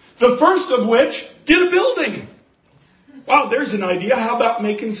 The first of which, get a building. Wow, there's an idea. How about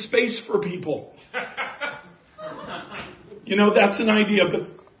making space for people? That's an idea, but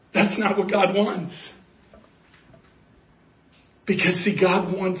that's not what God wants. Because, see,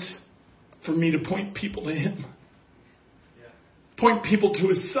 God wants for me to point people to Him. Point people to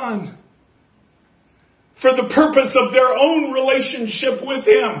His Son. For the purpose of their own relationship with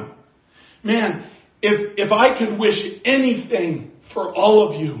Him. Man, if I could wish anything for all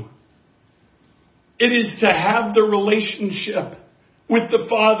of you, it is to have the relationship with the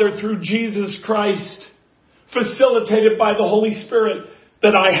Father through Jesus Christ, facilitated by the Holy Spirit,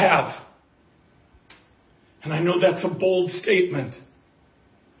 that I have. And I know that's a bold statement.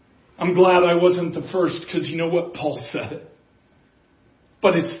 I'm glad I wasn't the first, because you know what? Paul said it.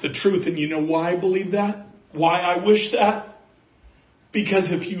 But it's the truth, and you know why I believe that? Why I wish that? Because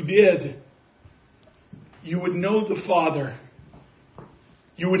if you did, you would know the Father.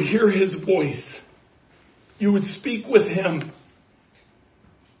 You would hear His voice. You would speak with Him.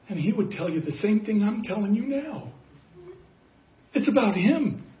 And He would tell you the same thing I'm telling you now. It's about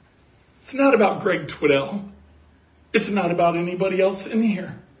Him. It's not about Greg Twiddell. It's not about anybody else in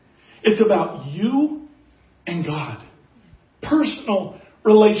here. It's about you and God. Personal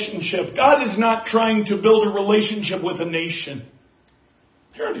relationship. God is not trying to build a relationship with a nation.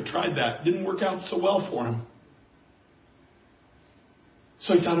 He already tried that. Didn't work out so well for him.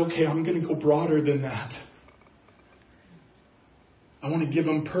 So He thought, okay, I'm going to go broader than that. I want to give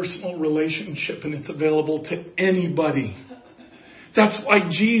him personal relationship, and it's available to anybody. That's why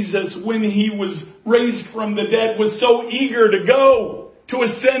Jesus, when He was raised from the dead, was so eager to go, to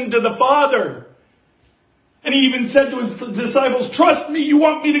ascend to the Father. And He even said to His disciples, trust me, you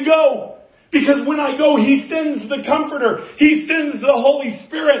want me to go. Because when I go, He sends the Comforter. He sends the Holy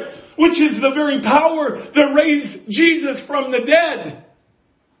Spirit, which is the very power that raised Jesus from the dead.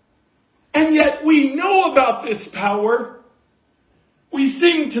 And yet we know about this power. We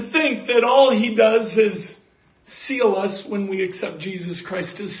seem to think that all He does is seal us when we accept Jesus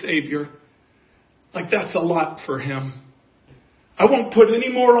Christ as Savior. Like that's a lot for Him. I won't put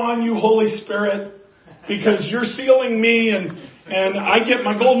any more on you, Holy Spirit, because you're sealing me and I get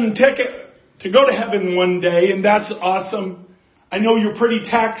my golden ticket to go to heaven one day, and that's awesome. I know you're pretty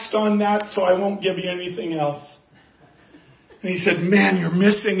taxed on that, so I won't give you anything else. And He said, man, you're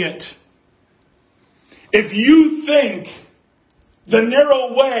missing it. If you think the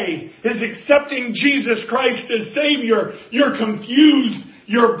narrow way is accepting Jesus Christ as Savior, you're confused,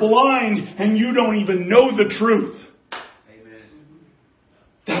 you're blind, and you don't even know the truth. Amen.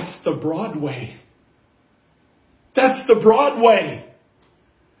 That's the broad way. That's the broad way.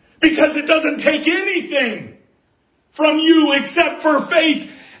 Because it doesn't take anything from you except for faith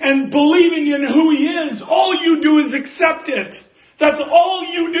and believing in who He is. All you do is accept it. That's all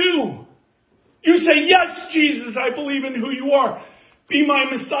you do. You say, yes, Jesus, I believe in who You are. Be my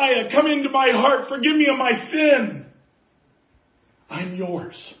Messiah. Come into my heart. Forgive me of my sin. I'm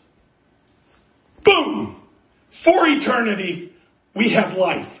yours. Boom! For eternity, we have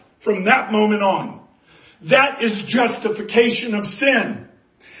life. From that moment on. That is justification of sin.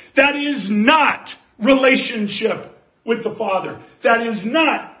 That is not relationship with the Father. That is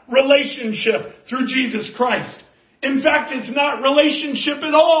not relationship through Jesus Christ. In fact, it's not relationship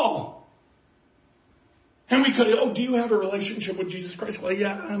at all. And we could, do you have a relationship with Jesus Christ? Well,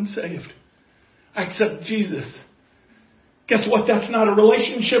 yeah, I'm saved. I accept Jesus. Guess what? That's not a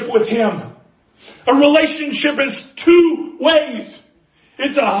relationship with Him. A relationship is two ways.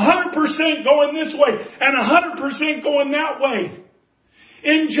 It's 100% going this way and 100% going that way.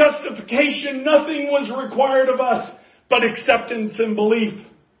 In justification, nothing was required of us but acceptance and belief.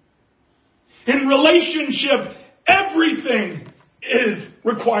 In relationship, everything is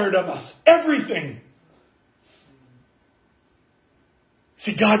required of us. Everything.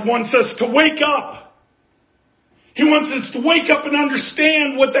 See, God wants us to wake up. He wants us to wake up and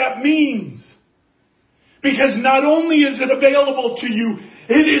understand what that means. Because not only is it available to you,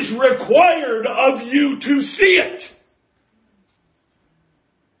 it is required of you to see it.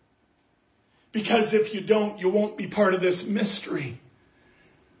 Because if you don't, you won't be part of this mystery.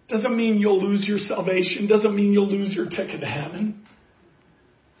 Doesn't mean you'll lose your salvation. Doesn't mean you'll lose your ticket to heaven.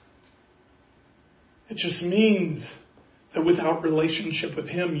 It just means that without relationship with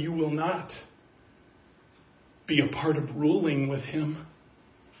Him, you will not be a part of ruling with Him.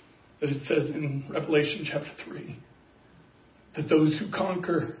 As it says in Revelation chapter 3, that those who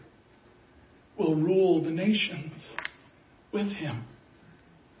conquer will rule the nations with Him.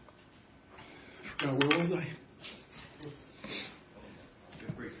 I forgot, where was I?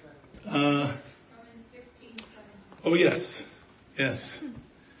 Oh, yes. Yes.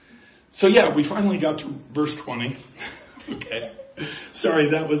 So yeah, we finally got to verse 20. Okay. Sorry,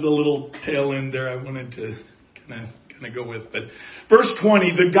 that was a little tail end there I wanted to kind of go with. But verse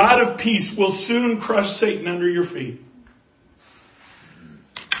 20, the God of peace will soon crush Satan under your feet.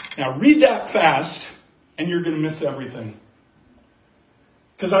 Now read that fast and you're going to miss everything.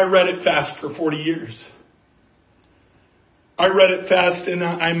 Because I read it fast for 40 years. I read it fast and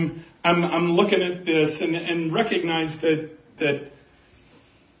I'm looking at this and recognize that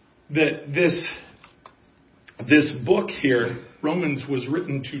this book here, Romans, was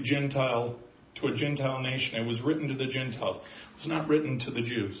written to a Gentile nation. It was written to the Gentiles. It was not written to the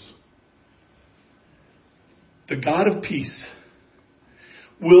Jews. The God of peace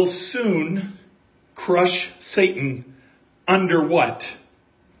will soon crush Satan under what?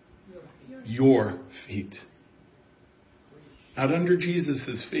 Your feet. Not under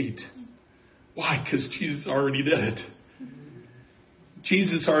Jesus' feet. Why? Because Jesus already did it.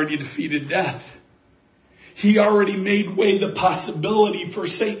 Jesus already defeated death. He already made way the possibility for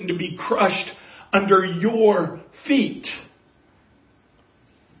Satan to be crushed under your feet.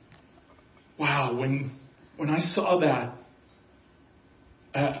 Wow, when I saw that,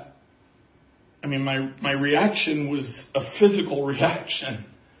 my reaction was a physical reaction.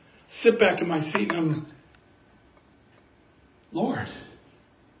 Sit back in my seat and I'm, Lord,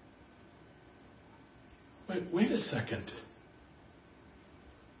 wait a second.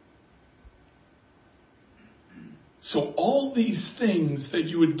 So all these things that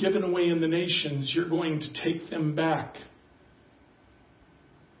you had given away in the nations, you're going to take them back.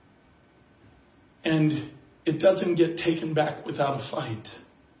 And it doesn't get taken back without a fight.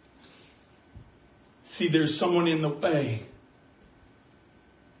 See, there's someone in the way.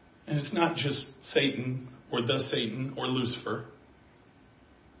 And it's not just Satan or Lucifer.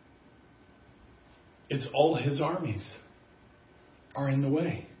 It's all his armies are in the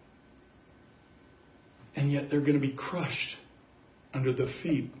way. And yet they're going to be crushed under the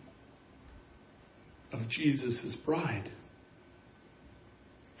feet of Jesus' bride.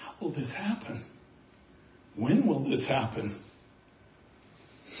 How will this happen? When will this happen?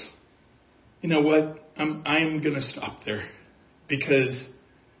 You know what? I'm going to stop there because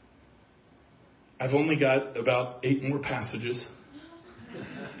I've only got about 8 more passages.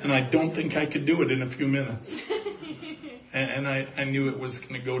 And I don't think I could do it in a few minutes. And I knew it was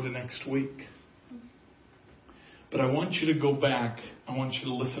going to go to next week. But I want you to go back. I want you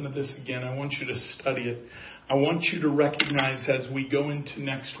to listen to this again. I want you to study it. I want you to recognize as we go into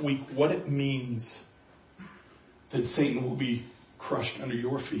next week what it means that Satan will be crushed under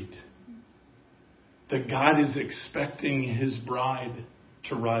your feet. That God is expecting His bride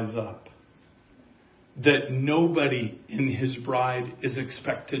to rise up. That nobody in His bride is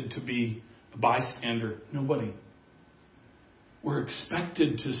expected to be a bystander. Nobody. We're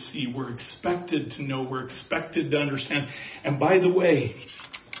expected to see. We're expected to know. We're expected to understand. And by the way,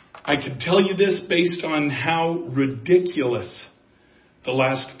 I could tell you this based on how ridiculous the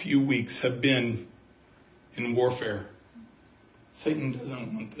last few weeks have been in warfare. Satan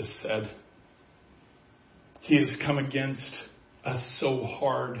doesn't want this said. He has come against us so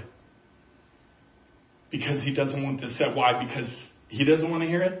hard because he doesn't want this said. Why? Because he doesn't want to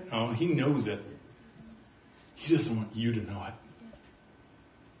hear it? No, he knows it. He doesn't want you to know it.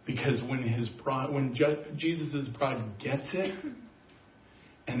 Because when Jesus' bride gets it,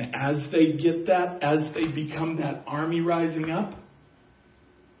 And as they get that, as they become that army rising up,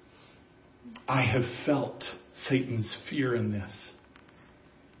 I have felt Satan's fear in this.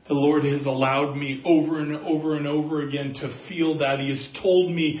 The Lord has allowed me over and over and over again to feel that. He has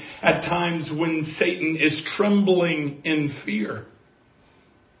told me at times when Satan is trembling in fear.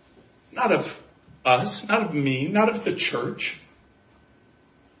 Not of us, not of me, not of the church,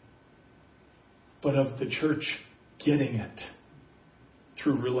 but of the church getting it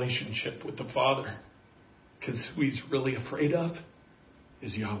through relationship with the Father. Because who he's really afraid of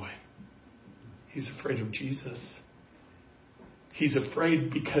is Yahweh. He's afraid of Jesus. He's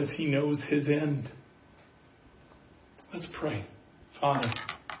afraid because he knows his end. Let's pray. Father,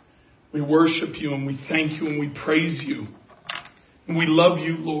 we worship you and we thank you and we praise you. And we love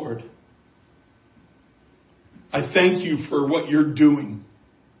you, Lord. I thank you for what you're doing.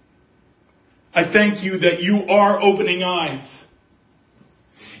 I thank you that you are opening eyes.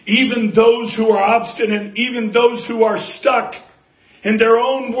 Even those who are obstinate, even those who are stuck in their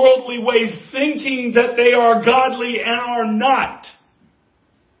own worldly ways, thinking that they are godly and are not,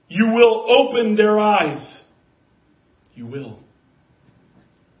 you will open their eyes. You will.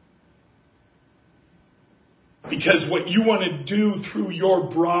 Because what you want to do through your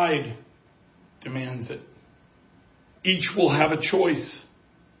bride demands it. Each will have a choice.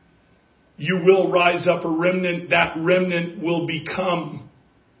 You will rise up a remnant. That remnant will become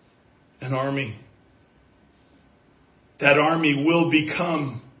an army. That army will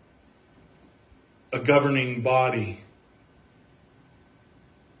become a governing body.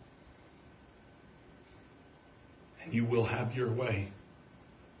 And you will have your way.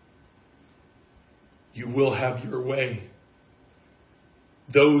 You will have your way.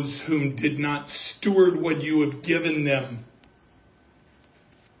 Those whom did not steward what you have given them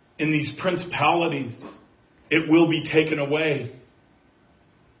in these principalities, it will be taken away.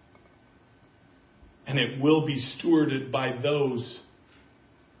 And it will be stewarded by those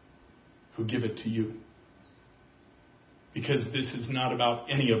who give it to you. Because this is not about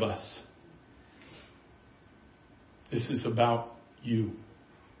any of us. This is about you.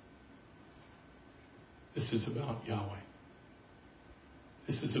 This is about Yahweh.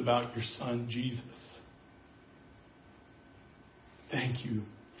 This is about your Son, Jesus. Thank you,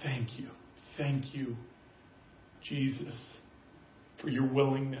 thank you, thank you, Jesus, for your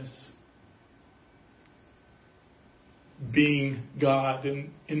willingness. Being God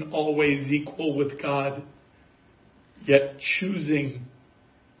and in all ways equal with God, yet choosing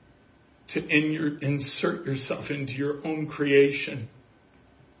to insert yourself into your own creation.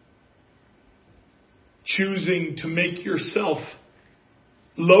 Choosing to make yourself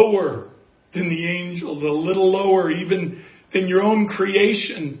lower than the angels, a little lower even than your own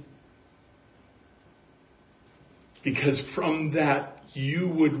creation. Because from that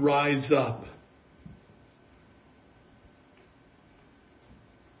you would rise up.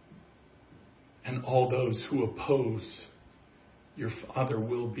 And all those who oppose your Father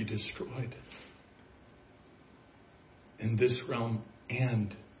will be destroyed. In this realm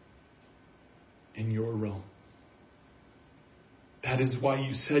and in your realm. That is why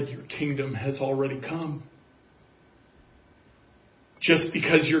you said your kingdom has already come. Just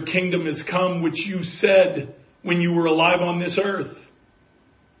because your kingdom has come, which you said when you were alive on this earth,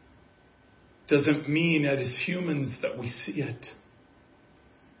 doesn't mean that as humans that we see it.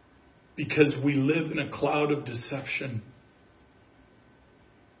 Because we live in a cloud of deception,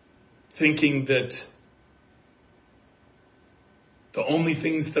 thinking that the only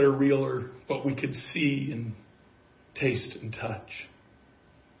things that are real are what we could see and taste and touch.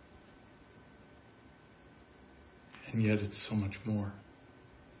 And yet it's so much more.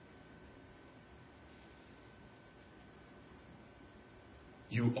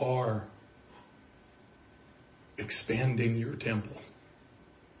 You are expanding your temple.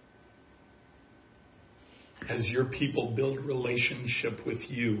 As your people build relationship with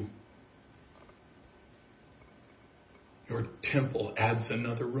you, your temple adds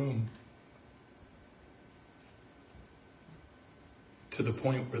another room. To the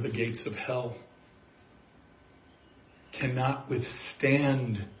point where the gates of hell cannot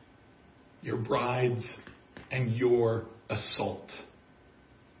withstand your brides and your assault.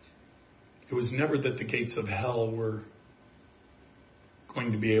 It was never that the gates of hell were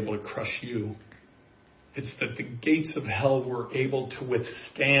going to be able to crush you. It's that the gates of hell were able to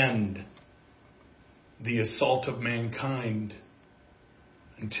withstand the assault of mankind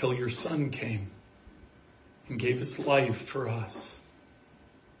until your Son came and gave his life for us.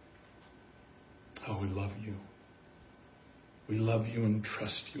 Oh, we love you. We love you and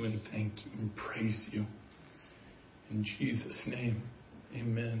trust you and thank you and praise you. In Jesus' name.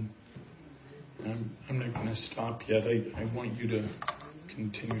 Amen. I'm not going to stop yet. I want you to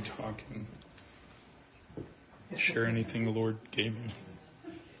continue talking. Share anything the Lord gave you.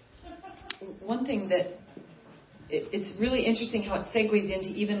 One thing that it's really interesting how it segues into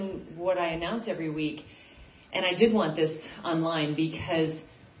even what I announce every week. And I did want this online because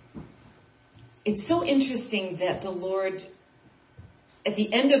it's so interesting that the Lord, at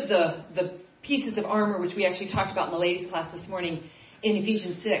the end of the pieces of armor, which we actually talked about in the ladies' class this morning in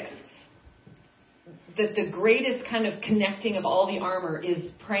Ephesians 6, that the greatest kind of connecting of all the armor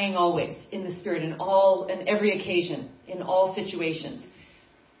is praying always in the Spirit in every occasion, in all situations.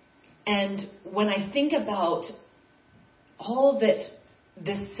 And when I think about all that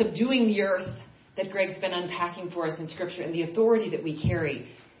this subduing the earth that Greg's been unpacking for us in Scripture and the authority that we carry,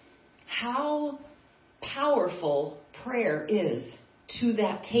 how powerful prayer is to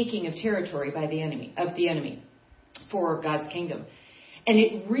that taking of territory by the enemy for God's kingdom. And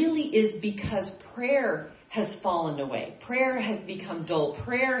it really is because prayer has fallen away. Prayer has become dull.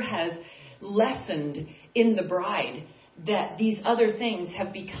 Prayer has lessened in the bride that these other things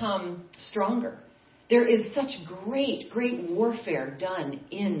have become stronger. There is such great warfare done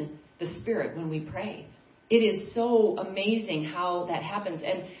in the Spirit when we pray. It is so amazing how that happens.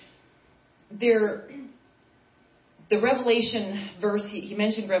 And the Revelation verse, he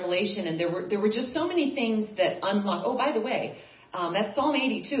mentioned Revelation, and there were just so many things that unlock. Oh, by the way, that's Psalm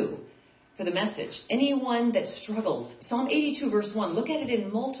 82 for the Message. Anyone that struggles, Psalm 82 verse 1, look at it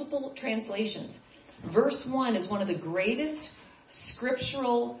in multiple translations. Verse 1 is one of the greatest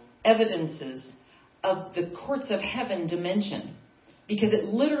scriptural evidences of the courts of heaven dimension, because it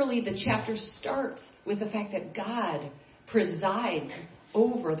literally, the chapter starts with the fact that God presides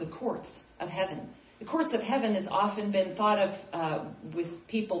over the courts of heaven. The courts of heaven has often been thought of with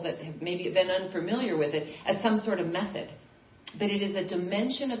people that have maybe been unfamiliar with it as some sort of method. But it is a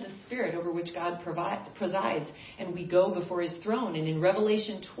dimension of the Spirit over which God presides, and we go before His throne. And in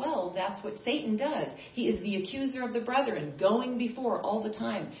Revelation 12, that's what Satan does. He is the accuser of the brethren, going before all the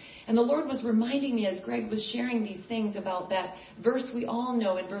time. And the Lord was reminding me as Greg was sharing these things about that verse we all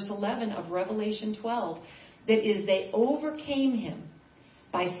know in verse 11 of Revelation 12, that is, they overcame Him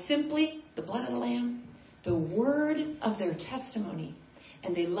by simply the blood of the Lamb, the word of their testimony,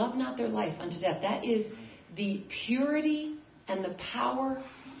 and they loved not their life unto death. That is the purity and the power.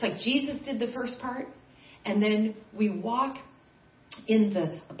 It's like Jesus did the first part, and then we walk in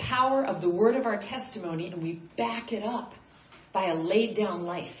the power of the word of our testimony, and we back it up by a laid down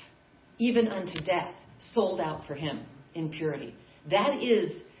life, even unto death, sold out for Him in purity. That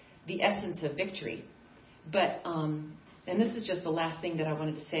is the essence of victory. But and this is just the last thing that I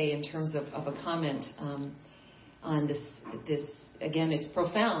wanted to say in terms of a comment on this. Again, it's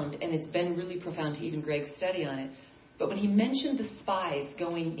profound, and it's been really profound to even Greg's study on it. But when he mentioned the spies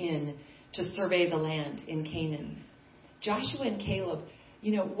going in to survey the land in Canaan, Joshua and Caleb,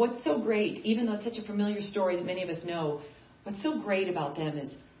 what's so great, even though it's such a familiar story that many of us know, what's so great about them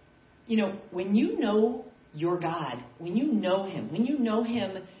is, when you know your God, when you know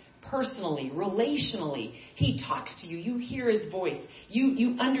Him personally, relationally, He talks to you, you hear His voice,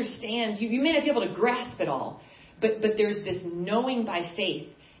 you understand, you may not be able to grasp it all, but there's this knowing by faith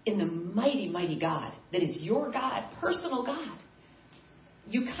in the mighty, mighty God that is your God, personal God.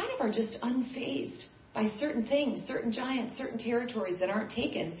 You kind of are just unfazed by certain things, certain giants, certain territories that aren't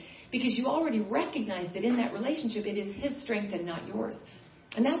taken, because you already recognize that in that relationship it is His strength and not yours.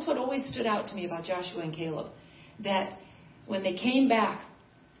 And that's what always stood out to me about Joshua and Caleb, that when they came back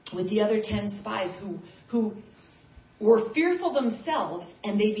with the other 10 spies who were fearful themselves,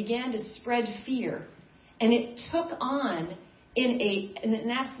 and they began to spread fear, and it took on in an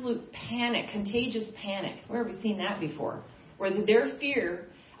absolute panic, contagious panic. Where have we seen that before? Where their fear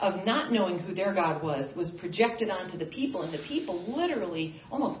of not knowing who their God was projected onto the people, and the people literally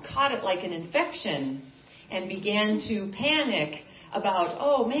almost caught it like an infection and began to panic about,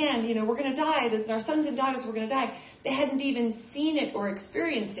 oh man, we're going to die. Our sons and daughters were going to die. They hadn't even seen it or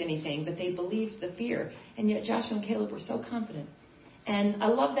experienced anything, but they believed the fear. And yet Joshua and Caleb were so confident. And I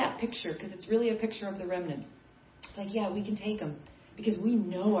love that picture because it's really a picture of the remnant. It's like, yeah, we can take them because we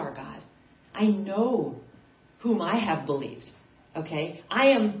know our God. I know whom I have believed. Okay? I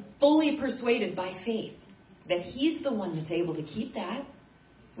am fully persuaded by faith that He's the one that's able to keep that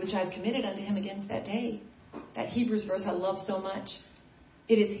which I've committed unto Him against that day. That Hebrews verse I love so much.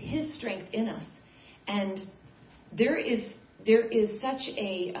 It is His strength in us. And there is such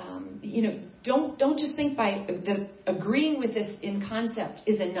a, don't just think by agreeing with this in concept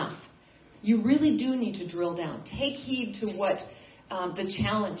is enough. You really do need to drill down. Take heed to what the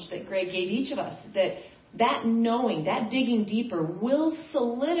challenge that Greg gave each of us, that that knowing, that digging deeper will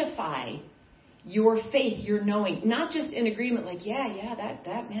solidify your faith, your knowing. Not just in agreement like,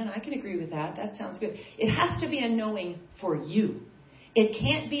 that man, I can agree with that. That sounds good. It has to be a knowing for you. It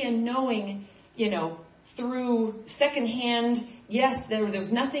can't be a knowing, through secondhand. Yes,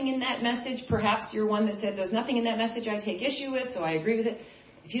 there's nothing in that message. Perhaps you're one that said, there's nothing in that message I take issue with, so I agree with it.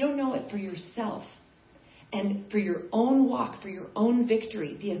 If you don't know it for yourself and for your own walk, for your own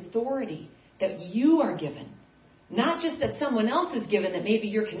victory, the authority that you are given, not just that someone else is given that maybe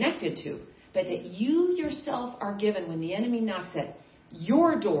you're connected to, but that you yourself are given when the enemy knocks at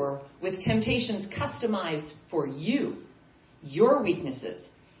your door with temptations customized for you, your weaknesses,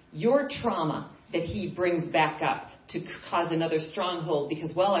 your trauma that he brings back up to cause another stronghold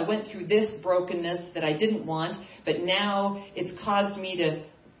because, I went through this brokenness that I didn't want, but now it's caused me to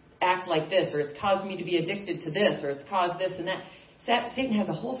act like this, or it's caused me to be addicted to this, or it's caused this and that. Satan has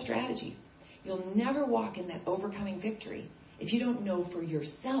a whole strategy. You'll never walk in that overcoming victory if you don't know for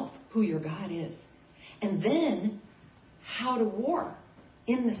yourself who your God is. And then how to war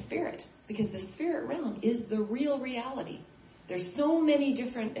in the spirit, because the spirit realm is the real reality. There's so many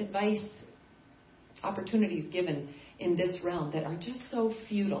different advice opportunities given in this realm that are just so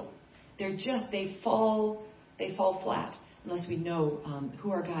futile. They fall flat unless we know who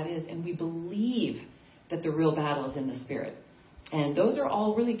our God is and we believe that the real battle is in the spirit. And those are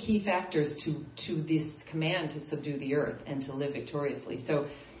all really key factors to this command to subdue the earth and to live victoriously. So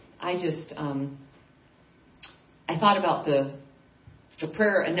I just, I thought about the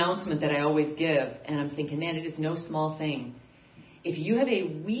prayer announcement that I always give, and I'm thinking, man, it is no small thing. If you have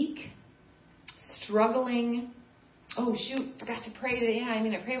a weak, struggling, forgot to pray today. I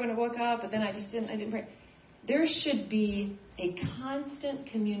prayed when I woke up, but then I didn't pray. There should be a constant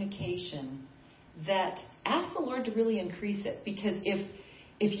communication that ask the Lord to really increase it. Because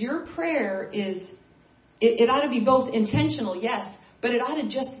if your prayer is, it ought to be both intentional, yes, but it ought to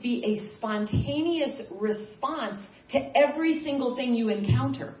just be a spontaneous response to every single thing you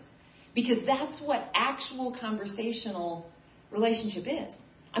encounter. Because that's what actual conversational relationship is.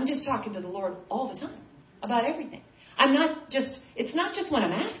 I'm just talking to the Lord all the time about everything. It's not just when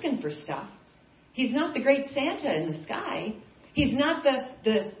I'm asking for stuff. He's not the great Santa in the sky. He's not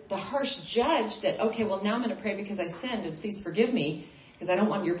the harsh judge that, now I'm going to pray because I sinned and please forgive me because I don't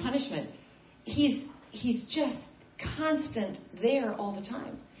want your punishment. He's just constant there all the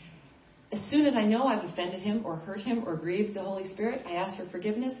time. As soon as I know I've offended him or hurt him or grieved the Holy Spirit, I ask for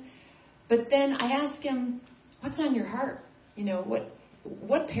forgiveness. But then I ask him, what's on your heart?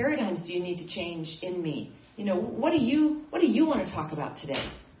 What paradigms do you need to change in me? What do you want to talk about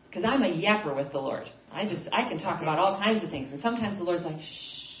today? Because I'm a yapper with the Lord. I can talk about all kinds of things. And sometimes the Lord's like,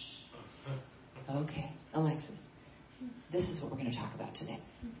 shh. Okay, Alexis, this is what we're going to talk about today.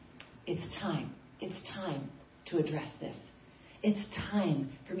 It's time. It's time to address this. It's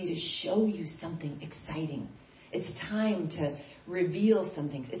time for me to show you something exciting. It's time to reveal some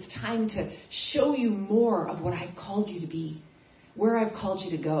things. It's time to show you more of what I've called you to be, where I've called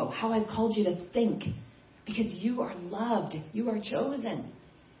you to go, how I've called you to think. Because you are loved. You are chosen.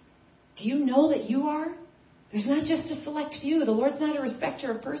 Do you know that you are? There's not just a select few. The Lord's not a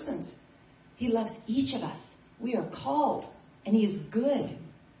respecter of persons. He loves each of us. We are called, and He is good.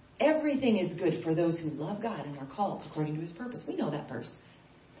 Everything is good for those who love God and are called according to His purpose. We know that verse.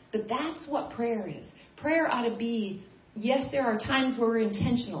 But that's what prayer is. Prayer ought to be, yes, there are times where we're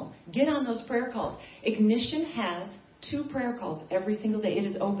intentional. Get on those prayer calls. Ignition has 2 prayer calls every single day. It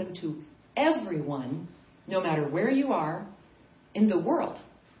is open to everyone, no matter where you are in the world.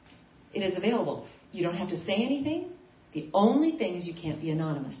 It is available. You don't have to say anything. The only thing is you can't be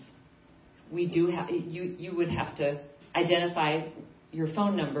anonymous. We do have, you would have to identify your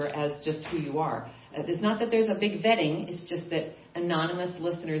phone number as just who you are. It's not that there's a big vetting. It's just that anonymous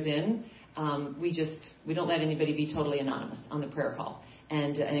listeners in, we don't let anybody be totally anonymous on the prayer call.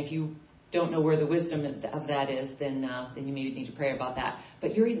 And if you don't know where the wisdom of that is, then you maybe need to pray about that.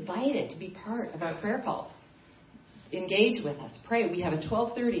 But you're invited to be part of our prayer calls. Engage with us. Pray. We have a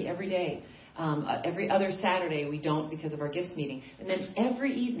 12:30 every day. Every other Saturday we don't because of our gifts meeting. And then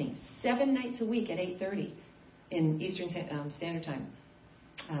every evening, 7 nights a week at 8:30 in Eastern Standard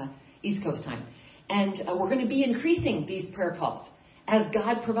Time, East Coast time. And we're going to be increasing these prayer calls. As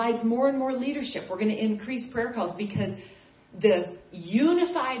God provides more and more leadership, we're going to increase prayer calls because the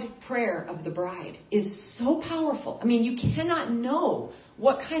unified prayer of the bride is so powerful. I mean, you cannot know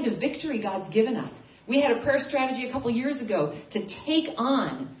what kind of victory God's given us. We had a prayer strategy a couple years ago to take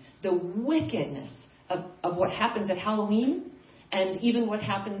on the wickedness of what happens at Halloween and even what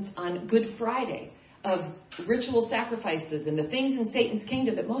happens on Good Friday, of ritual sacrifices and the things in Satan's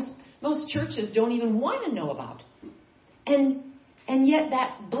kingdom that most churches don't even want to know about. And yet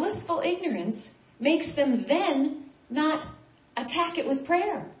that blissful ignorance makes them then not attack it with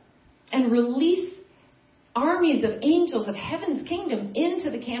prayer and release armies of angels of heaven's kingdom into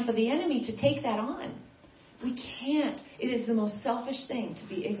the camp of the enemy to take that on. We can't. It is the most selfish thing to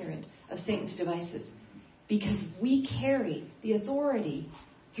be ignorant of Satan's devices, because we carry the authority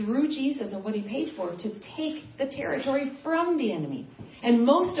through Jesus and what he paid for to take the territory from the enemy. And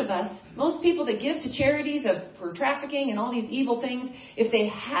most of us, most people that give to charities for trafficking and all these evil things, if they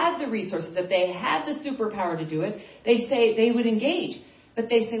had the resources, if they had the superpower to do it, they'd say they would engage. But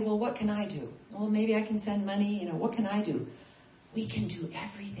they say, well, what can I do? Well, maybe I can send money. What can I do? We can do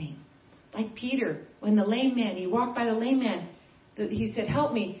everything. Like Peter, when the lame man, he walked by the lame man, he said,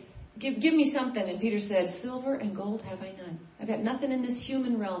 help me. Give me something. And Peter said, silver and gold have I none. I've got nothing in this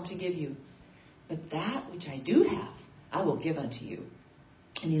human realm to give you. But that which I do have, I will give unto you.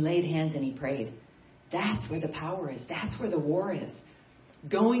 And he laid hands and he prayed. That's where the power is. That's where the war is.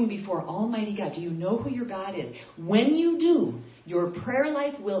 Going before Almighty God. Do you know who your God is? When you do, your prayer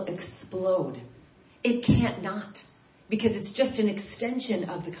life will explode. It can't not. Because it's just an extension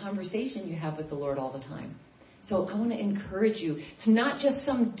of the conversation you have with the Lord all the time. So I want to encourage you. It's not just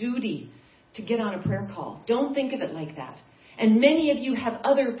some duty to get on a prayer call. Don't think of it like that. And many of you have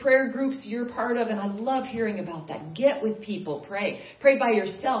other prayer groups you're part of, and I love hearing about that. Get with people. Pray. Pray by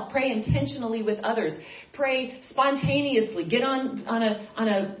yourself. Pray intentionally with others. Pray spontaneously. Get on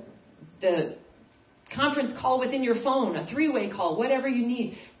the conference call within your phone, a 3-way call, whatever you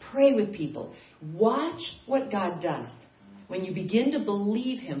need. Pray with people. Watch what God does when you begin to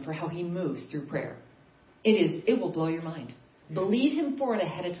believe him for how he moves through prayer. It will blow your mind. Believe him for it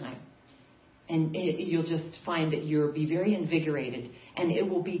ahead of time. And you'll just find that you'll be very invigorated. And it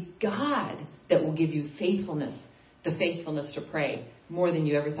will be God that will give you faithfulness, the faithfulness to pray more than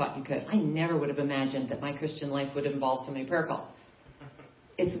you ever thought you could. I never would have imagined that my Christian life would involve so many prayer calls.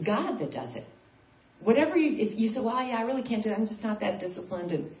 It's God that does it. Whatever if you say, well, yeah, I really can't do it. I'm just not that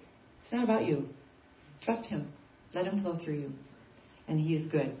disciplined. And it's not about you. Trust him. Let him flow through you. And he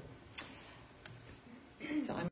is good. So I'm